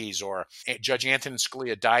Valdez, or Judge Antonin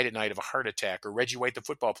Scalia died at night of a heart attack, or Reggie White, the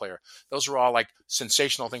football player. Those are all like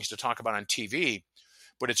sensational things to talk about on TV,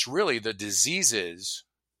 but it's really the diseases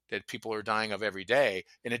that people are dying of every day.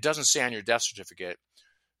 And it doesn't say on your death certificate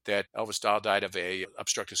that Elvis Dahl died of a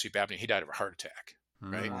obstructive sleep apnea. He died of a heart attack,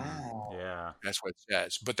 right? Wow. Yeah. That's what it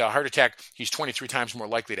says. But the heart attack, he's 23 times more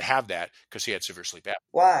likely to have that because he had severe sleep apnea.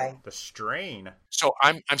 Why? The strain. So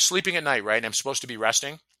I'm sleeping at night, right? And I'm supposed to be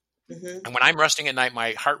resting. Mm-hmm. And when I'm resting at night,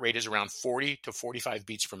 my heart rate is around 40 to 45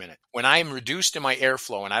 beats per minute. When I'm reduced in my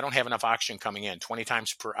airflow and I don't have enough oxygen coming in 20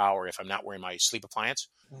 times per hour if I'm not wearing my sleep appliance,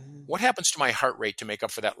 what happens to my heart rate to make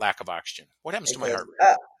up for that lack of oxygen? What happens to my heart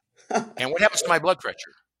rate? And what happens to my blood pressure?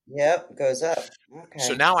 Yep, goes up. Okay.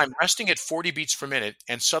 So now I'm resting at 40 beats per minute,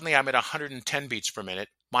 and suddenly I'm at 110 beats per minute.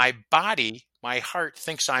 My body, my heart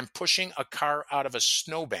thinks I'm pushing a car out of a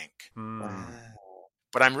snowbank. Wow.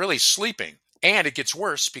 But I'm really sleeping. And it gets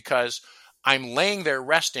worse because I'm laying there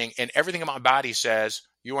resting, and everything in my body says,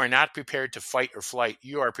 you are not prepared to fight or flight.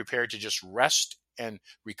 You are prepared to just rest and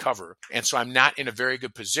recover. And so I'm not in a very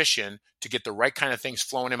good position to get the right kind of things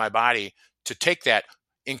flowing in my body to take that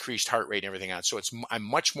increased heart rate and everything on. So I'm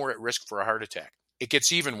much more at risk for a heart attack. It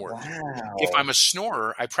gets even worse. Wow. If I'm a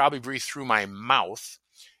snorer, I probably breathe through my mouth.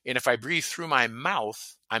 And if I breathe through my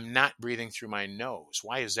mouth, I'm not breathing through my nose.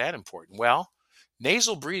 Why is that important? Well,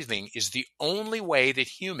 nasal breathing is the only way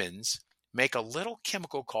that humans make a little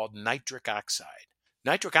chemical called nitric oxide.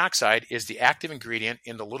 Nitric oxide is the active ingredient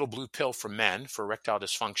in the little blue pill for men for erectile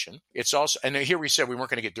dysfunction. It's also, and here we said we weren't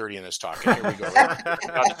going to get dirty in this talk. And here we go.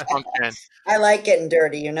 Erectile dysfunction. I like getting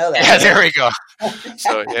dirty, you know that. Yeah, there we go.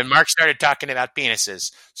 So, and Mark started talking about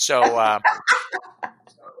penises.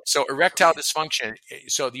 So erectile dysfunction,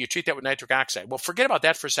 so you treat that with nitric oxide. Well, forget about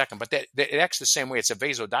that for a second, but it acts the same way. It's a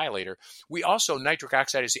vasodilator. Nitric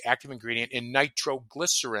oxide is the active ingredient in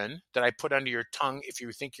nitroglycerin that I put under your tongue if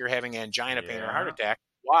you think you're having angina, pain, or heart attack.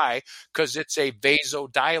 Why? Because it's a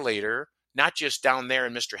vasodilator, not just down there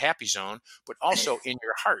in Mr. Happy Zone, but also in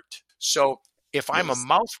your heart. So if I'm a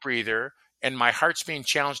mouth breather and my heart's being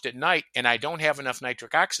challenged at night and I don't have enough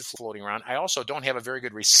nitric oxide floating around, I also don't have a very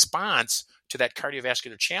good response to that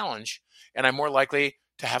cardiovascular challenge, and I'm more likely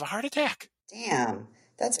to have a heart attack. Damn,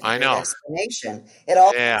 that's a I great know. explanation. It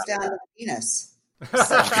all comes down to the penis.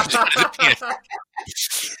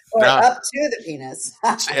 Or up to the penis.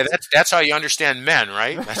 That's how you understand men,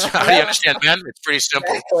 right? That's how you understand men. It's pretty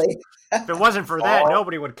simple. Exactly. If it wasn't for that,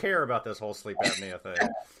 nobody would care about this whole sleep apnea thing.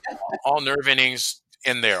 All nerve endings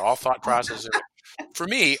in there, all thought processes. For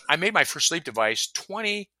me, I made my first sleep device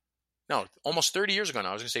almost 30 years ago now.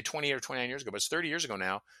 I was going to say 20 or 29 years ago, but it's 30 years ago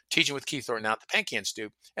now, teaching with Keith Thornton out at the Pankey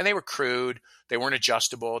Institute. And they were crude. They weren't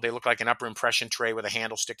adjustable. They looked like an upper impression tray with a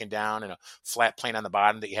handle sticking down and a flat plane on the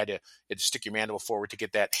bottom that you had to stick your mandible forward to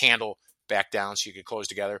get that handle back down so you could close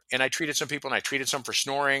together. And I treated some people, and I treated some for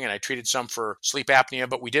snoring, and I treated some for sleep apnea,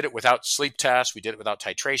 but we did it without sleep tests. We did it without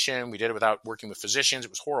titration. We did it without working with physicians.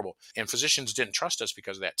 It was horrible. And physicians didn't trust us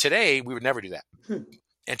because of that. Today, we would never do that.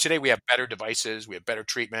 And today we have better devices, we have better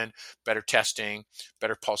treatment, better testing,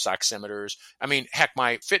 better pulse oximeters. I mean, heck,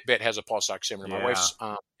 my Fitbit has a pulse oximeter. My wife's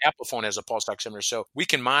Apple phone has a pulse oximeter. So we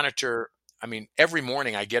can monitor. I mean, every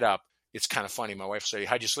morning I get up, it's kind of funny. My wife will say,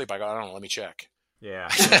 how'd you sleep? I go, I don't know, let me check. Yeah.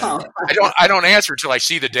 I don't answer until I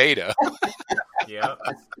see the data. Yeah.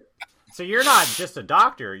 So you're not just a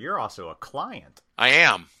doctor, you're also a client. I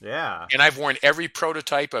am. Yeah. And I've worn every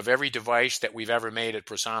prototype of every device that we've ever made at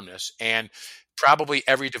Prosomnus, and probably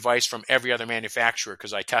every device from every other manufacturer,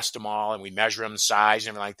 because I test them all and we measure them, size, and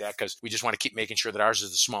everything like that, because we just want to keep making sure that ours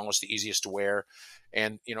is the smallest, the easiest to wear.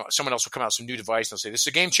 And, someone else will come out with some new device and they'll say, this is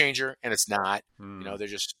a game changer, and it's not. They're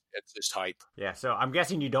just, it's just hype. Yeah, so I'm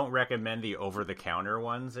guessing you don't recommend the over-the-counter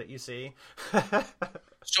ones that you see?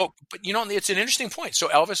 So, but it's an interesting point. So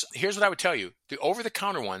Elvis, here's what I would tell you. The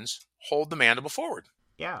over-the-counter ones hold the mandible forward.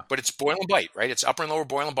 Yeah. But it's boil and bite, right? It's upper and lower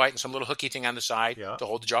boil and bite and some little hooky thing on the side to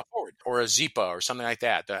hold the jaw forward. Or a Zipa or something like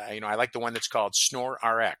that. I like the one that's called Snore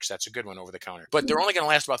RX. That's a good one over the counter. But they're only going to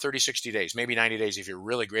last about 30, 60 days, maybe 90 days if you're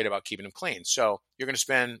really great about keeping them clean. So you're going to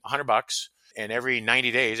spend $100, and every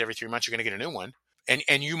 90 days, every 3 months, you're going to get a new one.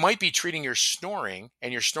 And you might be treating your snoring,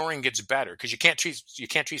 and your snoring gets better because you can't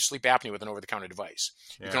treat sleep apnea with an over-the-counter device.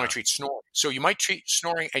 You can only treat snoring. So you might treat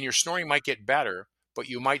snoring, and your snoring might get better, but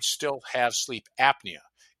you might still have sleep apnea.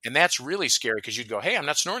 And that's really scary because you'd go, hey, I'm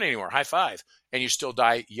not snoring anymore. High five. And you still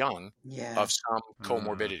die young of some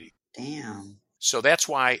comorbidity. Damn. So that's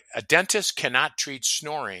why a dentist cannot treat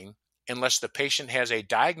snoring unless the patient has a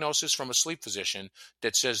diagnosis from a sleep physician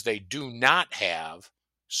that says they do not have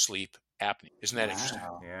sleep apnea. Isn't that interesting?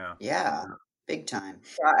 Yeah. Big time.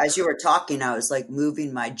 As you were talking, I was like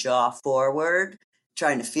moving my jaw forward,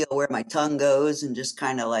 trying to feel where my tongue goes and just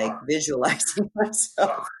kind of like visualizing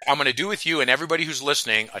myself. I'm going to do with you and everybody who's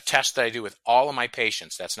listening a test that I do with all of my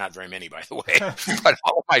patients. That's not very many, by the way, but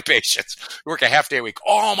all of my patients. I work a half day a week.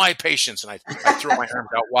 All my patients, and I throw my arms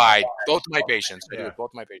out wide. Both of my patients. I do it with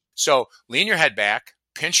both of my patients. So lean your head back,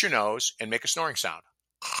 pinch your nose, and make a snoring sound.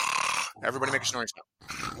 Everybody make a snoring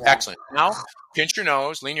sound. Yeah. Excellent. Now, pinch your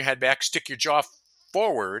nose, lean your head back, stick your jaw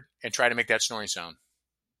forward, and try to make that snoring sound.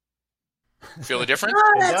 Feel the difference?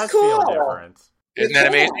 Oh, that's cool. Feel different. Isn't that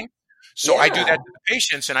amazing? So I do that to the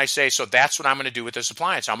patients, and I say, so that's what I'm going to do with this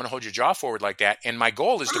appliance. I'm going to hold your jaw forward like that, and my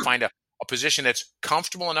goal is to find a position that's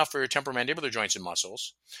comfortable enough for your temporomandibular joints and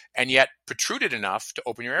muscles, and yet protruded enough to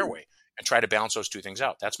open your airway, and try to balance those two things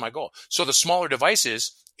out. That's my goal. So the smaller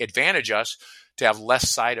devices advantage us to have less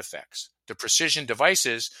side effects. The precision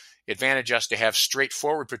devices advantage us to have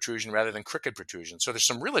straightforward protrusion rather than crooked protrusion. So there's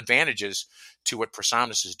some real advantages to what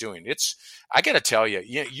ProSomnus is doing. I got to tell you,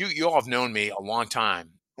 you all have known me a long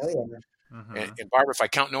time. Oh, yeah. Mm-hmm. And Barbara, if I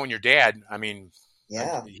count knowing your dad, I mean,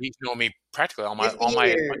 he's known me practically all my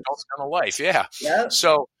adult life. Yeah. Yep.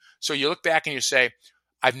 So you look back and you say,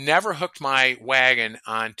 I've never hooked my wagon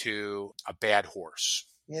onto a bad horse.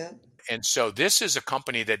 Yeah. And so this is a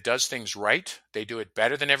company that does things right. They do it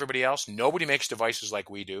better than everybody else. Nobody makes devices like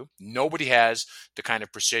we do. Nobody has the kind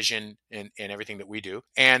of precision in everything that we do.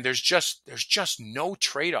 And there's just no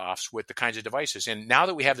trade-offs with the kinds of devices. And now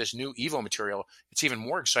that we have this new Evo material, it's even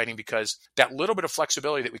more exciting because that little bit of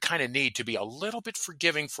flexibility that we kind of need to be a little bit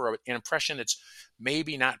forgiving for an impression that's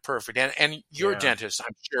maybe not perfect. And your dentists,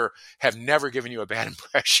 I'm sure, have never given you a bad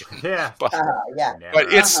impression. Yeah. But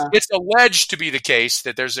it's alleged to be the case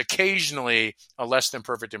that there's occasionally a less than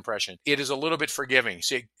perfect impression. It is a little bit forgiving.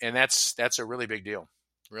 See, and that's a really big deal.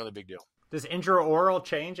 Really big deal. Does intraoral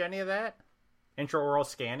change any of that? Intraoral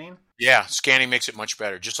scanning? Yeah, scanning makes it much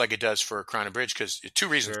better, just like it does for Crown and Bridge, because two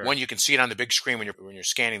reasons. Sure. One, you can see it on the big screen when you're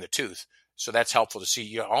scanning the tooth. So that's helpful to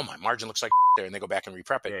see, oh, my margin looks like there, and they go back and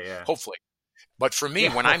reprep it, hopefully. But for me,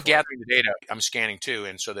 when I'm gathering the data, I'm scanning too.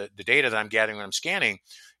 And so the data that I'm gathering when I'm scanning,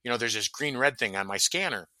 there's this green-red thing on my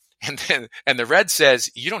scanner. And the red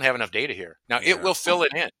says, you don't have enough data here. Now, it will fill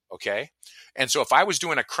it in, okay? And so if I was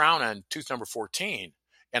doing a crown on tooth number 14,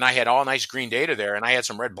 and I had all nice green data there, and I had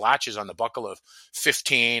some red blotches on the buccal of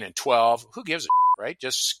 15 and 12, who gives a right?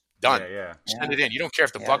 Just done. Send it in. You don't care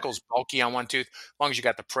if the buccal's bulky on one tooth. As long as you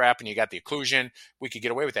got the prep and you got the occlusion, we could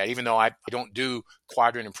get away with that. Even though I don't do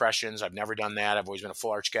quadrant impressions. I've never done that. I've always been a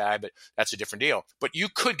full arch guy, but that's a different deal. But you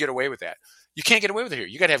could get away with that. You can't get away with it here.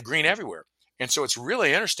 You got to have green everywhere. And so it's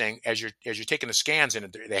really interesting as you're taking the scans,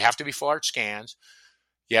 and they have to be full arch scans.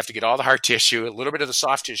 You have to get all the hard tissue, a little bit of the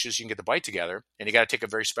soft tissue so you can get the bite together. And you got to take a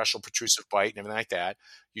very special protrusive bite and everything like that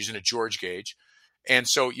using a George gauge. And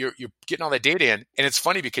so you're getting all that data in. And it's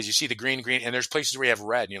funny because you see the green, and there's places where you have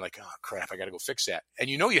red and you're like, oh, crap, I got to go fix that.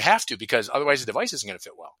 And you have to because otherwise the device isn't going to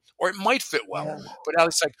fit well. Or it might fit well. Yeah. But now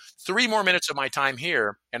it's like 3 more minutes of my time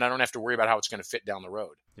here and I don't have to worry about how it's going to fit down the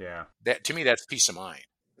road. Yeah. That to me, that's peace of mind.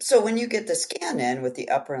 So when you get the scan in with the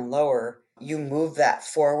upper and lower, you move that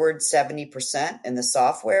forward 70% in the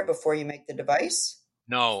software before you make the device?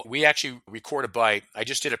 No, we actually record a bite. I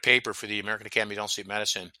just did a paper for the American Academy of Dental Sleep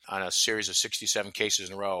Medicine on a series of 67 cases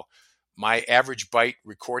in a row. My average bite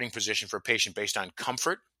recording position for a patient based on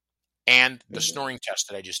comfort and the snoring test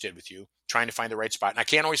that I just did with you, trying to find the right spot, and I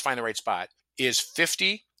can't always find the right spot, is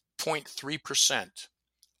 50.3%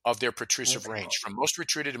 of their protrusive range, from most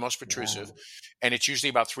retruded to most protrusive. And it's usually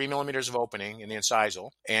about 3 millimeters of opening in the incisal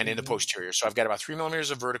and in the posterior. So I've got about 3 millimeters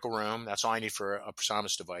of vertical room. That's all I need for a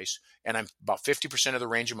ProSomnus device. And I'm about 50% of the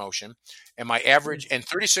range of motion. And my average, and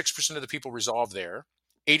 36% of the people resolve there.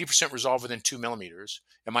 80% resolve within 2 millimeters.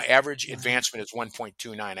 And my average advancement is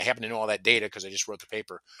 1.29. I happen to know all that data because I just wrote the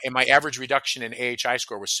paper. And my average reduction in AHI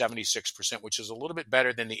score was 76%, which is a little bit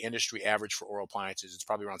better than the industry average for oral appliances. It's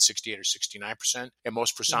probably around 68 or 69%. And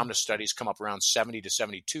most ProSomnus studies come up around 70 to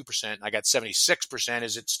 72%. I got 76%.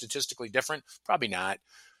 Is it statistically different? Probably not.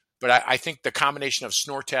 But I think the combination of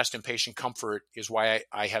snore test and patient comfort is why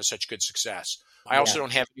I have such good success. I also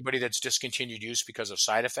don't have anybody that's discontinued use because of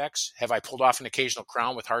side effects. Have I pulled off an occasional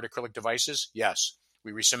crown with hard acrylic devices? Yes.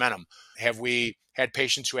 We recement them. Have we had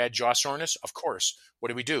patients who had jaw soreness? Of course. What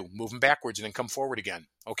do we do? Move them backwards and then come forward again.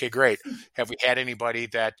 Okay, great. Have we had anybody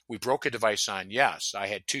that we broke a device on? Yes. I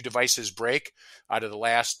had 2 devices break out of the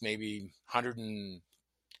last maybe 100 and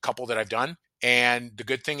couple that I've done. And the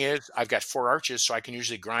good thing is I've got 4 arches, so I can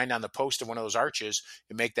usually grind on the post of one of those arches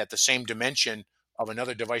and make that the same dimension of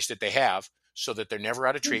another device that they have so that they're never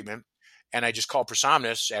out of treatment. And I just call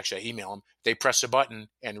Prosomnus, actually I email them, they press a button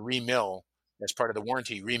and remill, as part of the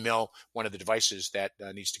warranty, remill one of the devices that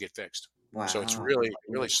needs to get fixed. Wow. So it's really,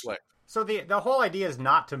 really slick. So the whole idea is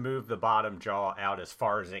not to move the bottom jaw out as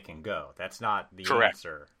far as it can go. That's not the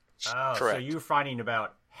answer. Oh, correct. So you're finding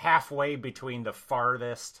about halfway between the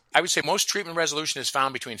farthest. I would say most treatment resolution is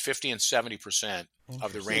found between 50 and 70%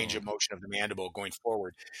 of the range of motion of the mandible going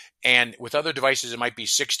forward. And with other devices, it might be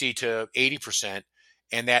 60 to 80%.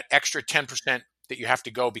 And that extra 10% that you have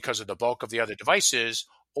to go because of the bulk of the other devices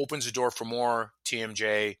opens the door for more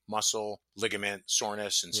TMJ, muscle, ligament,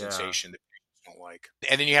 soreness, and sensation that patients don't like.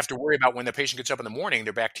 And then you have to worry about when the patient gets up in the morning,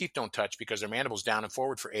 their back teeth don't touch because their mandible's down and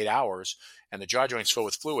forward for 8 hours, and the jaw joint's filled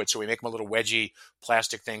with fluid. So we make them a little wedgy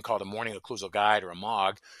plastic thing called a morning occlusal guide or a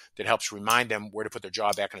MOG that helps remind them where to put their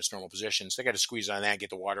jaw back in its normal position. So they got to squeeze on that and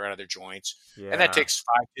get the water out of their joints. Yeah. And that takes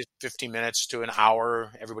 5 to 15 minutes to an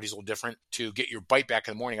hour. Everybody's a little different to get your bite back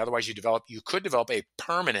in the morning. Otherwise, you could develop a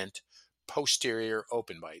permanent posterior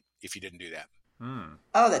open bite if you didn't do that.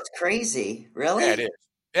 Oh, that's crazy. Really? Yeah, it is.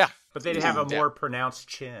 Yeah. But they'd have a more pronounced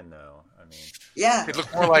chin, though. I mean, yeah. It'd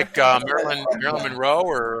look more like Marilyn Monroe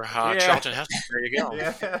or Charlton Heston. There you go.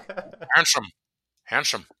 Yeah.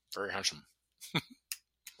 Handsome. Very handsome.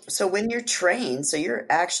 So when you're trained, so you're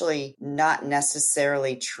actually not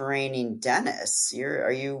necessarily training dentists.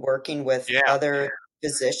 Are you working with other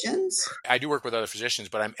physicians? I do work with other physicians,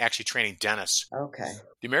 but I'm actually training dentists. Okay.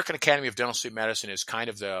 The American Academy of Dental Sleep Medicine is kind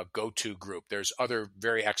of the go-to group. There's other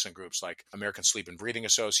very excellent groups like American Sleep and Breathing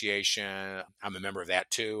Association. I'm a member of that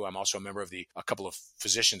too. I'm also a member of a couple of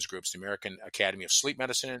physicians groups, the American Academy of Sleep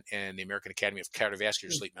Medicine and the American Academy of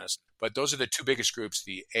Cardiovascular Sleep Medicine. But those are the 2 biggest groups,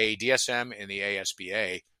 the ADSM and the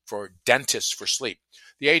ASBA, for dentists for sleep.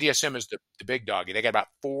 The ADSM is the big dog. They got about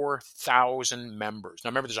 4,000 members. Now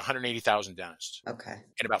remember, there's 180,000 dentists. Okay.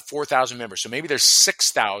 And about 4,000 members. So maybe there's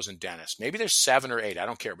 6,000 dentists. Maybe there's 7 or 8. I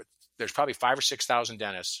don't care. But there's probably 5,000 or 6,000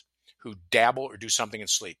 dentists who dabble or do something in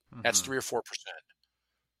sleep. That's 3 or 4%.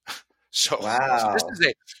 So, wow.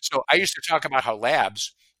 So I used to talk about how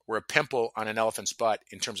labs were a pimple on an elephant's butt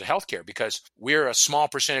in terms of healthcare because we're a small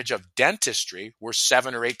percentage of dentistry. We're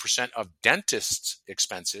 7 or 8% of dentists'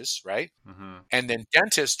 expenses, right? Mm-hmm. And then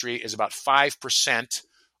dentistry is about 5%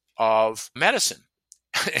 of medicine.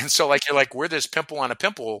 And so you're like, we're this pimple on a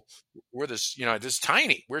pimple. We're this, this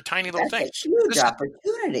tiny. We're a tiny little thing. That's a huge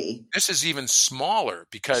opportunity. This is even smaller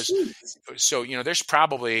because, there's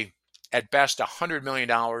probably at best $100 million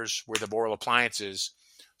worth of oral appliances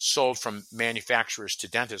sold from manufacturers to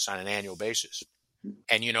dentists on an annual basis.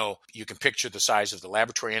 And, you can picture the size of the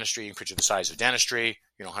laboratory industry. You can picture the size of dentistry,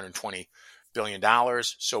 $120 billion.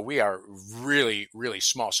 So we are really, really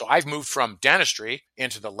small. So I've moved from dentistry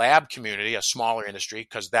into the lab community, a smaller industry,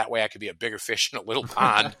 because that way I could be a bigger fish in a little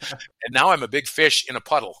pond. And now I'm a big fish in a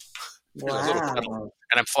puddle. Wow. A little puddle.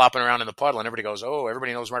 And I'm flopping around in the puddle and everybody goes, oh,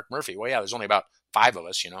 everybody knows Mark Murphy. Well, yeah, there's only about 5 of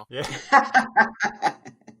us, Yeah.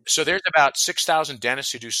 So there's about 6,000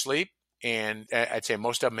 dentists who do sleep. And I'd say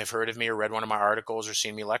most of them have heard of me or read one of my articles or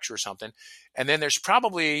seen me lecture or something. And then there's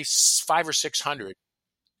probably 500 or 600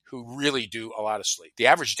 who really do a lot of sleep. The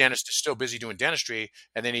average dentist is still busy doing dentistry,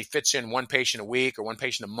 and then he fits in 1 patient a week or 1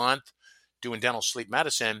 patient a month doing dental sleep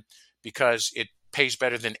medicine because it pays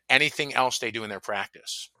better than anything else they do in their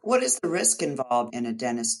practice. What is the risk involved in a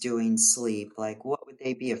dentist doing sleep? Like, what would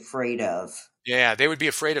they be afraid of? Yeah, they would be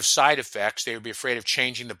afraid of side effects. They would be afraid of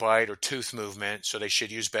changing the bite or tooth movement, so they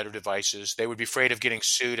should use better devices. They would be afraid of getting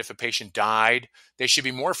sued if a patient died. They should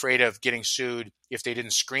be more afraid of getting sued if they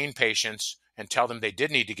didn't screen patients and tell them they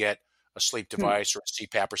did need to get a sleep device or a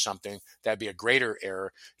CPAP or something. That'd be a greater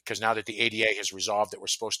error because now that the ADA has resolved that we're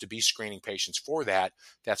supposed to be screening patients for that,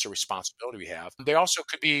 that's a responsibility we have. They also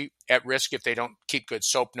could be at risk if they don't keep good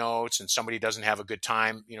soap notes and somebody doesn't have a good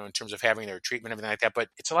time, in terms of having their treatment, everything like that. But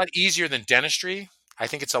it's a lot easier than dentistry. I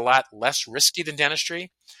think it's a lot less risky than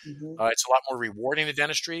dentistry. Mm-hmm. It's a lot more rewarding than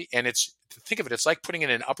dentistry. And think of it, it's like putting in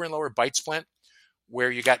an upper and lower bite splint where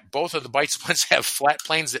you got both of the bite splints have flat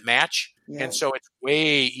planes that match. Yeah. And so it's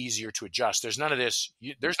way easier to adjust. There's none of this.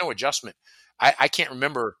 There's no adjustment. I can't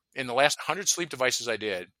remember in the last 100 sleep devices I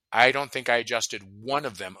did, I don't think I adjusted one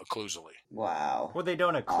of them occlusally. Wow. Well, they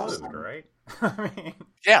don't occlude, Awesome. right? I mean,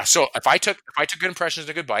 Yeah, so if I took good impressions and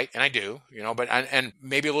a good bite, and I do, but and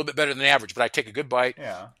maybe a little bit better than average, but I take a good bite,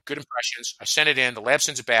 yeah. good impressions, I send it in, the lab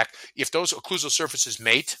sends it back. If those occlusal surfaces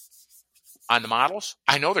mate on the models,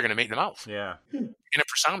 I know they're going to mate in the mouth. Yeah. And at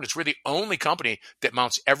Prosound, we're the only company that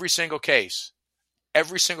mounts every single case on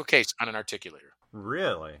an articulator.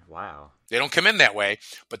 Really? Wow. They don't come in that way,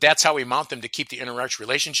 but that's how we mount them to keep the interarch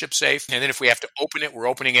relationship safe. And then if we have to open it, we're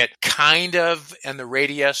opening it kind of in the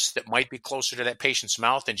radius that might be closer to that patient's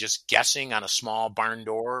mouth and just guessing on a small barn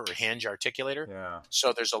door or hinge articulator. Yeah.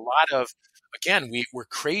 So there's a lot of, again, we're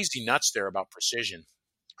crazy nuts there about precision.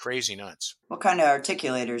 Crazy nuts. What kind of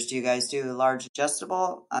articulators do you guys do? Large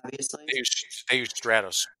adjustable, obviously? They use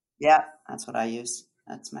Stratos. Yeah, that's what I use.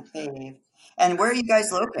 That's my fave. And where are you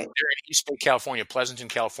guys located? They're in East Bay, California, Pleasanton,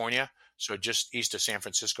 California. So just east of San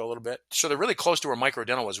Francisco a little bit. So they're really close to where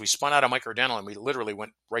Microdental was. We spun out of Microdental and we literally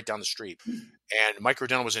went right down the street. And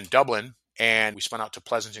Microdental was in Dublin, and we spun out to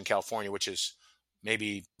Pleasanton, California, which is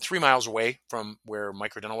maybe 3 miles away from where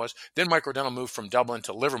Microdental was. Then Microdental moved from Dublin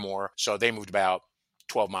to Livermore, so they moved about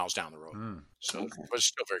 12 miles down the road. So it was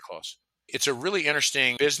still very close. It's a really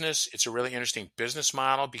interesting business. It's a really interesting business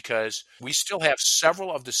model because we still have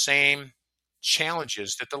several of the same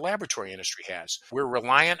challenges that the laboratory industry has. We're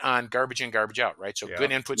reliant on garbage in, garbage out, right? So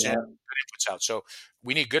good inputs in, good inputs out. So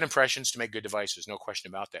we need good impressions to make good devices, no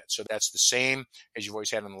question about that. So that's the same as you've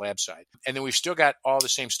always had on the lab side. And then we've still got all the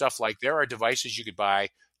same stuff, like there are devices you could buy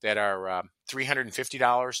that are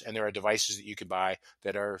 $350, and there are devices that you could buy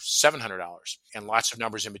that are $700, and lots of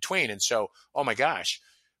numbers in between. And so, oh my gosh,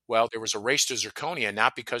 well, there was a race to zirconia,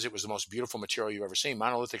 not because it was the most beautiful material you've ever seen.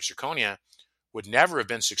 Monolithic zirconia would never have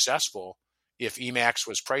been successful if Emax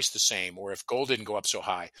was priced the same or if gold didn't go up so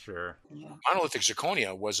high. Sure. Monolithic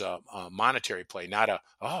zirconia was a monetary play, not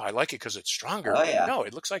I like it because it's stronger. Oh, yeah. No,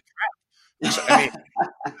 it looks like crap. So, I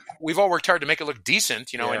mean, we've all worked hard to make it look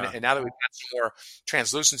decent, and now that we've got some more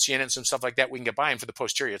translucency in it and some stuff like that, we can get by. And for the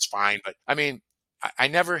posterior, it's fine. But I mean, I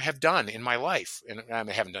never have done in my life, and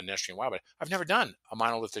I haven't done Nestri in a while, but I've never done a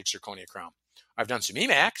monolithic zirconia crown. I've done some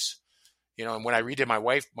Emax. And when I redid my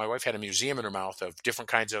wife had a museum in her mouth of different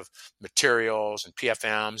kinds of materials and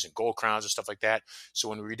PFMs and gold crowns and stuff like that. So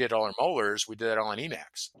when we redid all our molars, we did that all on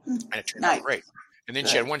Emax, and it turned out great. And then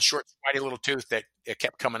she had one short, spiny little tooth that it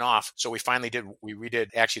kept coming off. So we redid,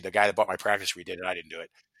 actually the guy that bought my practice redid it. I didn't do it.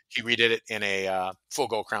 He redid it in a full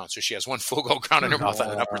gold crown. So she has one full gold crown in her mouth on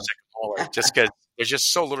an upper second molar, just because there's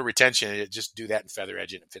just so little retention. It just do that and feather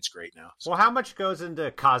edge it, and it fits great now. Well, how much goes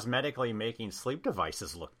into cosmetically making sleep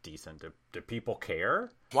devices look decent? Do people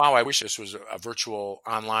care? Wow, I wish this was a virtual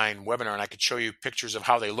online webinar and I could show you pictures of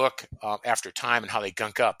how they look after time and how they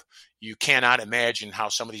gunk up. You cannot imagine how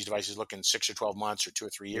some of these devices look in 6 or 12 months or 2 or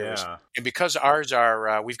 3 years. Yeah. And because ours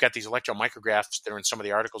are, we've got these electron micrographs that are in some of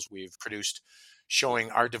the articles we've produced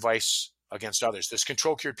showing our device against others. This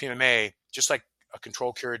control-cured PMMA, just like a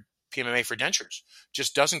control-cured PMMA for dentures,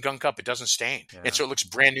 just doesn't gunk up. It doesn't stain. Yeah. And so it looks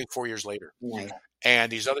brand new 4 years later. Yeah.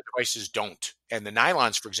 And these other devices don't. And the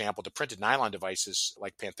nylons, for example, the printed nylon devices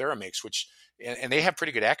like Panthera makes, and they have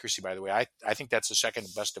pretty good accuracy, by the way. I think that's the second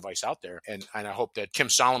best device out there. And I hope that Kim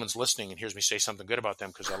Solomon's listening and hears me say something good about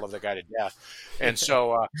them because I love that guy to death. And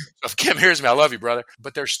so if Kim hears me, I love you, brother.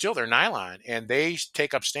 But they're nylon, and they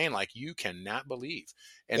take up stain like you cannot believe.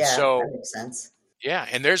 And so that makes sense. Yeah,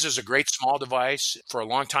 and theirs is a great small device. For a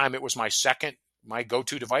long time, it was my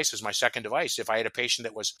go-to device is my second device. If I had a patient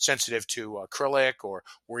that was sensitive to acrylic or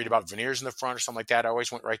worried about veneers in the front or something like that, I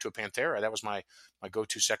always went right to a Panthera. That was my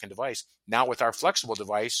go-to second device. Now with our flexible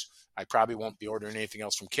device, I probably won't be ordering anything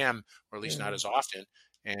else from Kim, or at least not as often.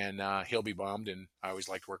 And he'll be bummed, and I always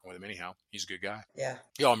liked working with him anyhow. He's a good guy. Yeah.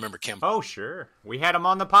 Y'all remember Kim? Oh, sure. We had him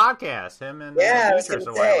on the podcast, him and I was Beatrice going a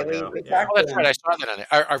to while say, ago. we Yeah. talked Oh, that's to right. him. I saw that on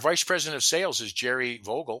there. Our vice president of sales is Jerry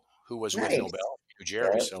Vogel, who was with Nice. Nobel.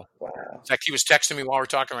 Jerry. Good. So Wow. in fact, he was texting me while we're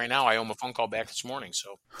talking right now. I owe him a phone call back this morning.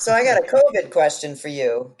 So I got a COVID question for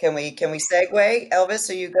you. Can we segue? Elvis,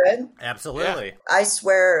 are you good? Absolutely. Yeah. I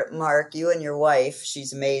swear, Mark, you and your wife,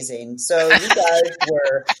 she's amazing. So you guys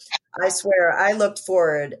I swear, I looked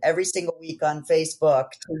forward every single week on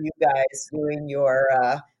Facebook to you guys doing your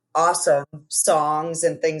awesome songs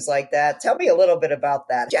and things like that. Tell me a little bit about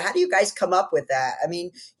that. How do you guys come up with that? I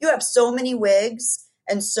mean, you have so many wigs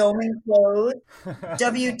and so many clothes.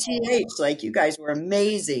 WTH, like you guys were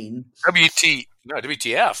amazing.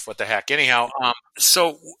 WTF, what the heck? Anyhow,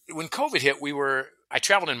 so when COVID hit, I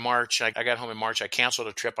traveled in March. I got home in March. I canceled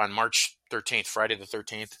a trip on March 13th, Friday the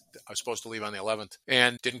 13th. I was supposed to leave on the 11th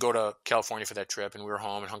and didn't go to California for that trip. And we were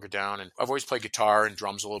home and hunkered down. And I've always played guitar and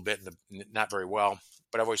drums a little bit, not very well.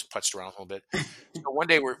 but I've always putzed around a little bit. So one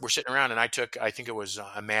day we're sitting around, and I think it was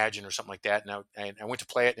Imagine or something like that, and I went to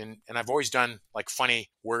play it, and I've always done like funny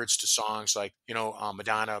words to songs, like,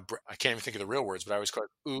 Madonna. I can't even think of the real words, but I always call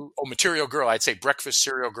it, ooh, oh, Material Girl. I'd say breakfast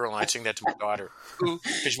cereal girl, and I'd sing that to my daughter. Ooh,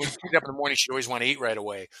 because when she get up in the morning, she'd always want to eat right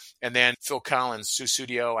away. And then Phil Collins,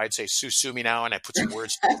 Susudio, I'd say Sue Me Now, and I put some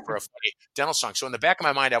words for a funny dental song. So in the back of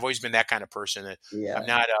my mind, I've always been that kind of person. That I'm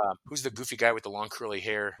not, who's the goofy guy with the long curly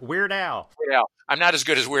hair? Weird Al. Weird Al. I'm not as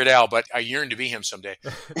good as Weird Al, but I yearn to be him someday.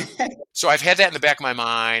 So I've had that in the back of my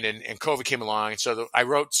mind, and COVID came along. And so I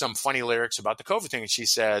wrote some funny lyrics about the COVID thing, and she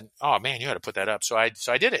said, oh man, you had to put that up. So I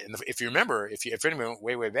did it. And if you remember, if anyone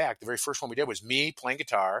went way back, the very first one we did was me playing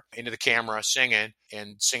guitar into the camera, singing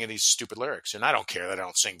these stupid lyrics. And I don't care that I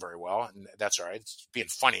don't sing very well, and that's all right. It's being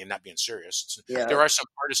funny and not being serious. There are some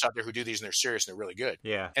artists out there who do these and they're serious and they're really good.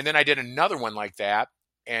 Yeah. And then I did another one like that,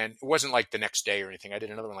 and it wasn't like the next day or anything. I did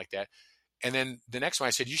another one like that. And then the next one I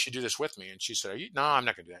said, you should do this with me. And she said, no, I'm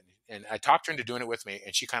not going to do that. And I talked her into doing it with me,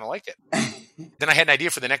 and she kind of liked it. Then I had an idea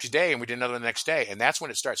for the next day, and we did another one the next day. And that's when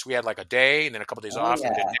it starts. We had like a day and then a couple of days off,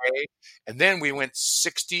 and then a day. And then we went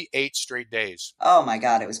 68 straight days. Oh my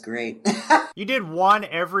God, it was great. You did one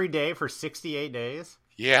every day for 68 days?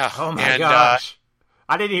 Yeah. Oh my gosh.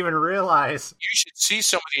 I didn't even realize. You should see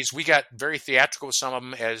some of these. We got very theatrical with some of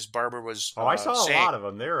them, as Barbara was I saw saying. A lot of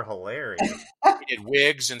them. They were hilarious. We did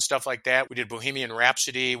wigs and stuff like that. We did Bohemian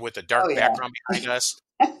Rhapsody with a dark background behind us.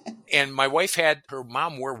 And my wife had her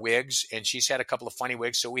mom wear wigs, and she's had a couple of funny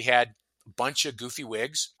wigs. So we had a bunch of goofy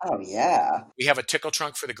wigs. Oh, yeah. We have a tickle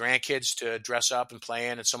trunk for the grandkids to dress up and play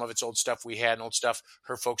in, and some of it's old stuff we had and old stuff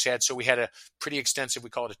her folks had. So we had a pretty extensive,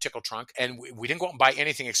 we call it a tickle trunk. And we didn't go out and buy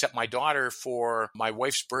anything except my daughter, for my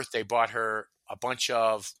wife's birthday, bought her a bunch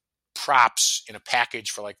of props in a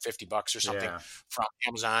package for like $50 or something from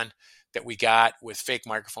Amazon that we got with fake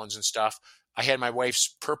microphones and stuff. I had my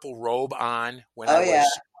wife's purple robe on when I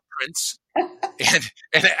was Prince.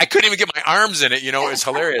 And I couldn't even get my arms in it, it was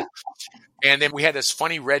hilarious. And then we had this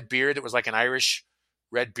funny red beard that was like an Irish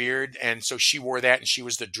red beard, and so she wore that, and she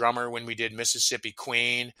was the drummer when we did Mississippi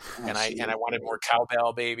Queen, and I wanted more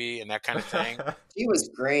Cowbell Baby and that kind of thing. She was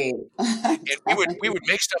great. And we would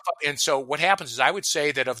make stuff up. And so what happens is, I would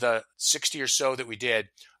say that of the 60 or so that we did,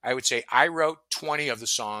 I would say I wrote 20 of the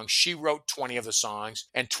songs, she wrote 20 of the songs,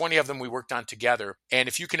 and 20 of them we worked on together. And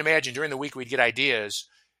if you can imagine, during the week we'd get ideas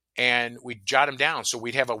and we'd jot them down. So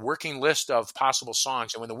we'd have a working list of possible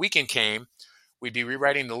songs. And when the weekend came, we'd be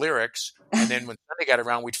rewriting the lyrics. And then when Sunday got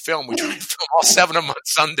around, we'd try to film all 7 of them on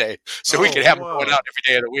Sunday, so we could have them going out every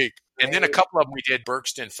day of the week. And then a couple of them we did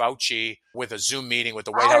Bergsten Fauci with a Zoom meeting with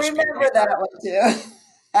the White House. I remember that one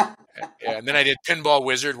too. And then I did Pinball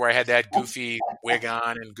Wizard, where I had that goofy wig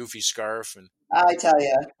on and goofy scarf. And I tell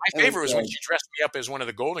you, my favorite was when she dressed me up as one of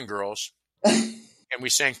the Golden Girls. And we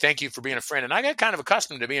sang "Thank You for Being a Friend," and I got kind of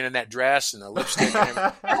accustomed to being in that dress and the lipstick and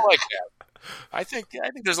everything. I like that. I think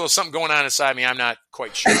there's a little something going on inside me. I'm not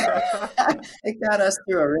quite sure. It got us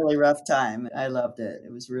through a really rough time. I loved it.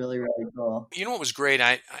 It was really, really cool. You know what was great?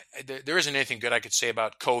 There isn't anything good I could say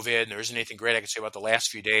about COVID, and there isn't anything great I could say about the last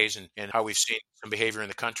few days and how we've seen some behavior in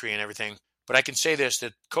the country and everything. But I can say this,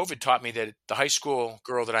 that COVID taught me that the high school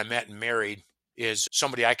girl that I met and married is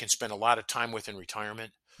somebody I can spend a lot of time with in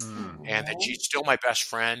retirement. And that she's still my best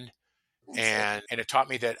friend. And it taught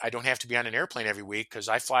me that I don't have to be on an airplane every week, because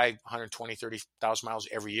I fly 120, 30,000 miles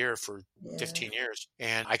every year for 15 years.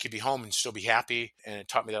 And I could be home and still be happy. And it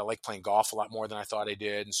taught me that I like playing golf a lot more than I thought I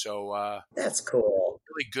did. And so that's cool.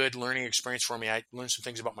 Really good learning experience for me. I learned some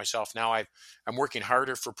things about myself. Now I'm working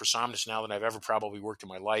harder for Prosomnus now than I've ever probably worked in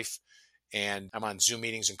my life. And I'm on Zoom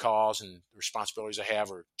meetings and calls, and the responsibilities I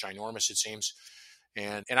have are ginormous, it seems.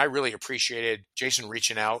 And I really appreciated Jason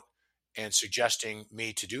reaching out and suggesting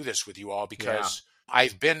me to do this with you all, because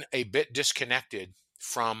I've been a bit disconnected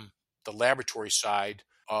from the laboratory side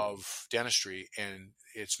of dentistry, and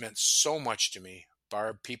it's meant so much to me.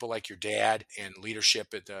 Barb, people like your dad and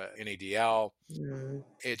leadership at the NADL.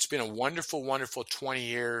 It's been a wonderful, wonderful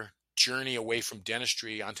 20-year journey away from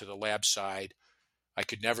dentistry onto the lab side. I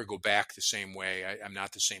could never go back the same way. I'm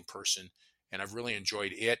not the same person, and I've really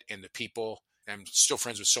enjoyed it and the people. I'm still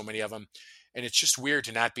friends with so many of them. And it's just weird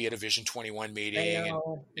to not be at a Vision 21 meeting and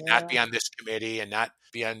not be on this committee and not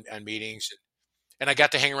be on meetings. And I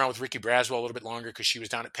got to hang around with Ricky Braswell a little bit longer, because she was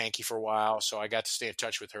down at Pankey for a while. So I got to stay in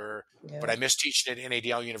touch with her. But I missed teaching at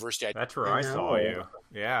NADL University. That's where I saw you.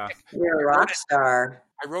 Yeah. You're a rock star.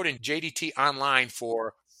 I wrote in JDT Online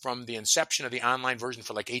for from the inception of the online version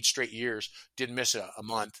for like 8 straight years. Didn't miss a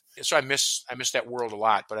month. So I miss that world a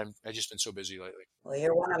lot, but I've just been so busy lately. Well,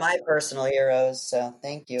 you're one of my personal heroes, so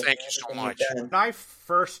thank you. Thank you so much. When I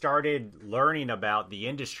first started learning about the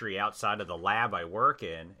industry outside of the lab I work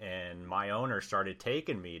in, and my owner started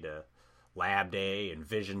taking me to Lab Day and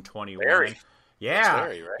Vision 21. Larry. Yeah.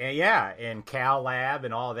 Larry, right? And Cal Lab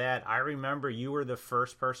and all that. I remember you were the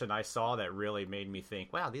first person I saw that really made me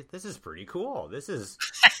think, wow, this is pretty cool. This is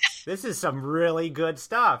some really good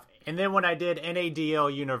stuff. And then when I did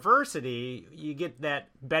NADL University, you get that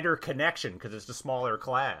better connection because it's a smaller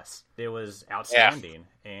class. It was outstanding.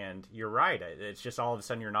 Yeah. And you're right. It's just all of a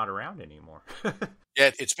sudden you're not around anymore. Yeah,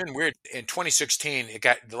 it's been weird. In 2016,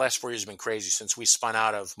 the last 4 years have been crazy since we spun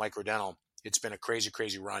out of Microdental. It's been a crazy,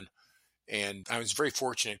 crazy run. And I was very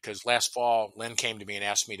fortunate because last fall, Len came to me and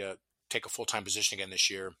asked me to take a full-time position again this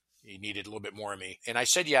year. He needed a little bit more of me. And I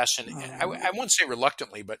said yes. And I won't say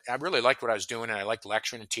reluctantly, but I really liked what I was doing. And I liked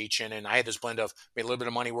lecturing and teaching. And I had this blend of made a little bit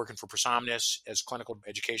of money working for Prosomnis as clinical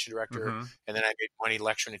education director. Mm-hmm. And then I made money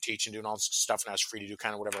lecturing and teaching, doing all this stuff. And I was free to do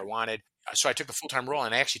kind of whatever I wanted. So I took the full-time role,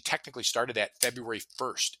 and I actually technically started that February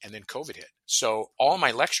 1st, and then COVID hit. So all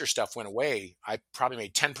my lecture stuff went away. I probably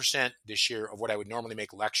made 10% this year of what I would normally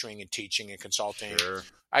make lecturing and teaching and consulting. Sure.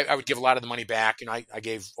 I would give a lot of the money back, and I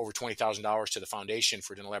gave over $20,000 to the Foundation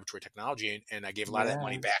for Dental Laboratory Technology, and I gave a lot of that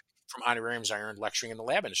money back from honorariums I earned lecturing in the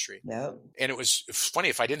lab industry. Yep. And it was funny,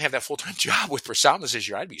 if I didn't have that full-time job with Prosomnis this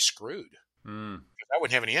year, I'd be screwed. I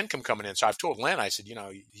wouldn't have any income coming in. So I've told Len, I said,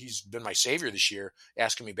 he's been my savior this year,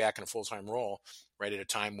 asking me back in a full-time role right at a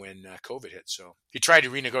time when COVID hit. So he tried to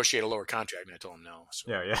renegotiate a lower contract, and I told him no.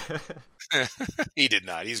 So. Yeah. He did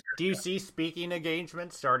not. Do you see speaking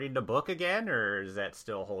engagements starting to book again, or is that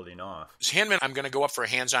still holding off? Hinman, I'm going to go up for a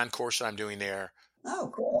hands-on course that I'm doing there. Oh,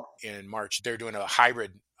 cool. In March. They're doing a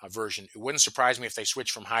hybrid version. It wouldn't surprise me if they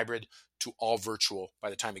switch from hybrid to all virtual by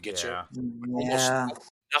the time it gets here. Yeah.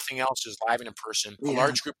 Nothing else is live and in person. A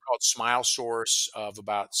large group called Smile Source of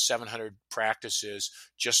about 700 practices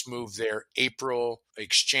just moved their April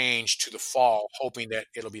exchange to the fall, hoping that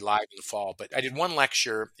it'll be live in the fall. But I did one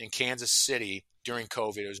lecture in Kansas City during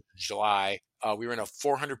COVID. It was July. We were in a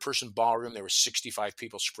 400-person ballroom. There were 65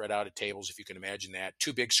 people spread out at tables, if you can imagine that.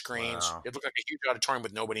 2 big screens. Wow. It looked like a huge auditorium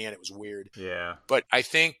with nobody in it. It was weird. Yeah. But I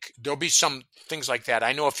think there'll be some things like that.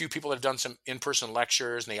 I know a few people that have done some in-person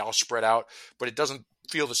lectures, and they all spread out, but it doesn't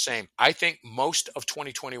feel the same. I think most of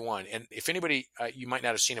 2021, and if anybody, you might not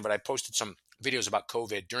have seen it, but I posted some videos about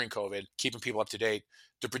COVID during COVID, keeping people up to date.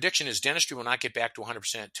 The prediction is dentistry will not get back to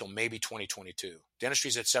 100% till maybe 2022. Dentistry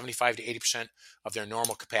is at 75 to 80% of their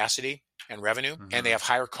normal capacity and revenue, and they have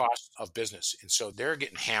higher costs of business. And so they're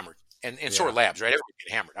getting hammered. And so are labs, right? Everybody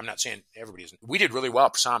get hammered. I'm not saying everybody isn't. We did really well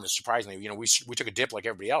at Prosomnis, surprisingly. We took a dip like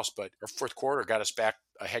everybody else, but our fourth quarter got us back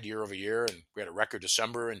ahead year over year, and we had a record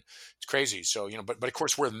December, and it's crazy. So, but of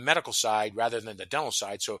course, we're the medical side rather than the dental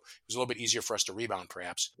side, so it was a little bit easier for us to rebound,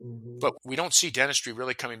 perhaps. But we don't see dentistry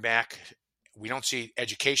really coming back. We don't see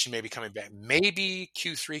education maybe coming back. Maybe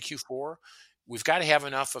Q3, Q4. We've got to have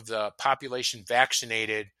enough of the population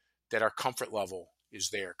vaccinated that our comfort level is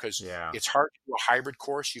there, because it's hard to do a hybrid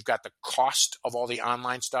course. You've got the cost of all the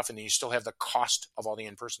online stuff, and then you still have the cost of all the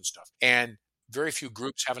in-person stuff. And very few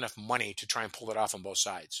groups have enough money to try and pull it off on both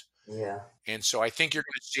sides. Yeah. And so I think you're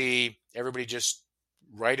going to see everybody just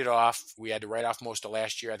write it off. We had to write off most of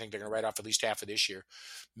last year. I think they're going to write off at least half of this year,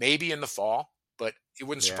 maybe in the fall, but it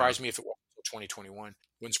wouldn't surprise me if it was 2021.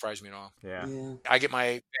 Wouldn't surprise me at all. Yeah. I get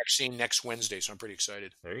my vaccine next Wednesday, so I'm pretty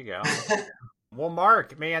excited. There you go. Well,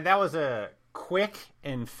 Mark, man, that was a quick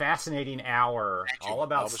and fascinating hour all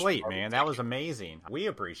about sleep, man. That was amazing. We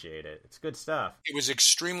appreciate it. It's good stuff. It was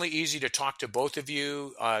extremely easy to talk to both of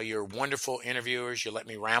you. You're wonderful interviewers. You let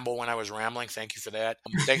me ramble when I was rambling. Thank you for that.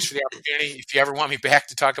 Thanks for the opportunity. If you ever want me back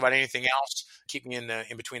to talk about anything else, keep me in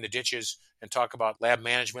between the ditches and talk about lab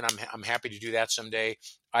management. I'm happy to do that someday.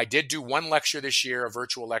 I did do one lecture this year, a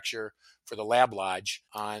virtual lecture for the Lab Lodge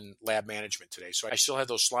on lab management today. So I still have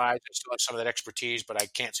those slides. I still have some of that expertise, but I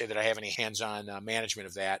can't say that I have any hands-on management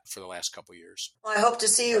of that for the last couple of years. Well, I hope to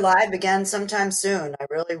see you live again sometime soon. I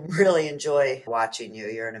really, really enjoy watching you.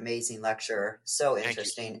 You're an amazing lecturer. So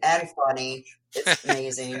interesting and funny. It's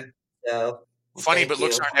amazing. So funny, but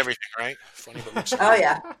looks aren't everything, right? Funny, but looks. Oh,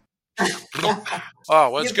 yeah.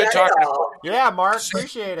 Oh, well, it's good talking. Yeah, Mark,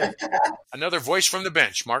 appreciate it. Another voice from the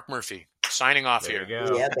bench, Mark Murphy, signing off there here. You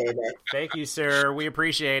go. Yeah, baby. Thank you, sir. We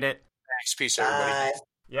appreciate it. Thanks. Peace, everybody. Bye.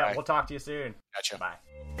 Yeah, Bye. We'll talk to you soon. Gotcha. Bye.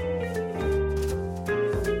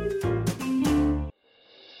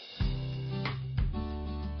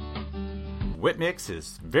 Whitmix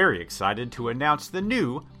is very excited to announce the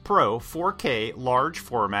new Pro 4K large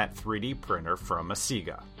format 3D printer from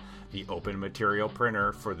Asiga. The open material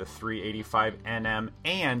printer for the 385NM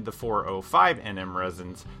and the 405NM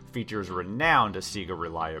resins features renowned Asiga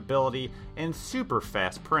reliability and super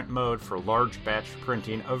fast print mode for large batch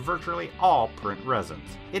printing of virtually all print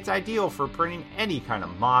resins. It's ideal for printing any kind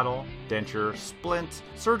of model, denture, splint,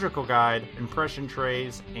 surgical guide, impression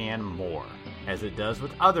trays, and more. As it does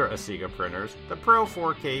with other Asiga printers, the Pro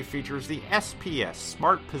 4K features the SPS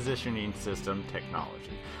Smart Positioning System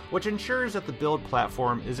technology, which ensures that the build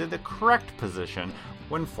platform is in the correct position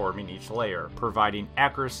when forming each layer, providing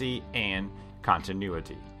accuracy and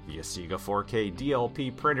continuity. The Asiga 4K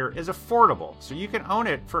DLP printer is affordable, so you can own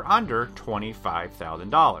it for under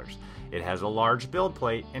 $25,000. It has a large build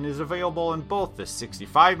plate and is available in both the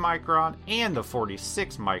 65 micron and the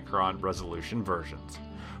 46 micron resolution versions.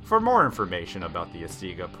 For more information about the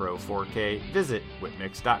Asiga Pro 4K, visit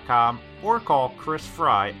Whitmix.com or call Chris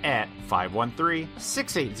Fry at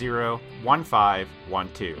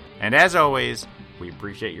 513-680-1512. And as always, we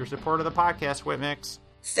appreciate your support of the podcast, Whitmix.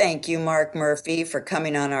 Thank you, Mark Murphy, for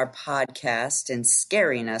coming on our podcast and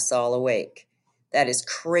scaring us all awake. That is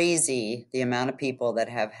crazy, the amount of people that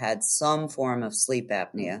have had some form of sleep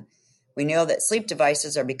apnea. We know that sleep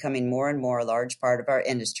devices are becoming more and more a large part of our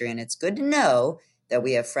industry, and it's good to know that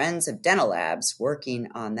we have friends of Dental Labs working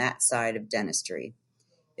on that side of dentistry.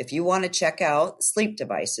 If you want to check out sleep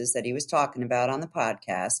devices that he was talking about on the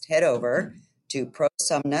podcast, head over to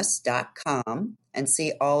prosumnus.com and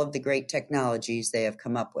see all of the great technologies they have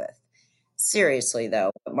come up with. Seriously, though,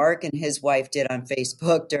 what Mark and his wife did on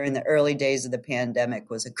Facebook during the early days of the pandemic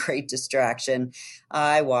was a great distraction.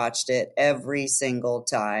 I watched it every single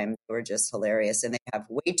time. They were just hilarious, and they have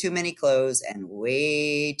way too many clothes and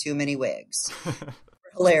way too many wigs.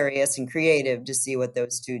 Hilarious and creative to see what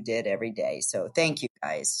those two did every day. So thank you,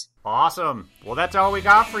 guys. Awesome. Well, that's all we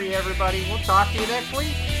got for you, everybody. We'll talk to you next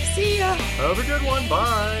week. See ya. Have a good one.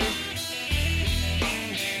 Bye.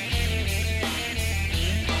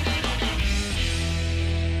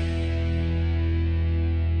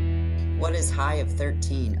 What is high of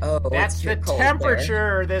 13? Oh, that's the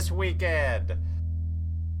temperature this weekend.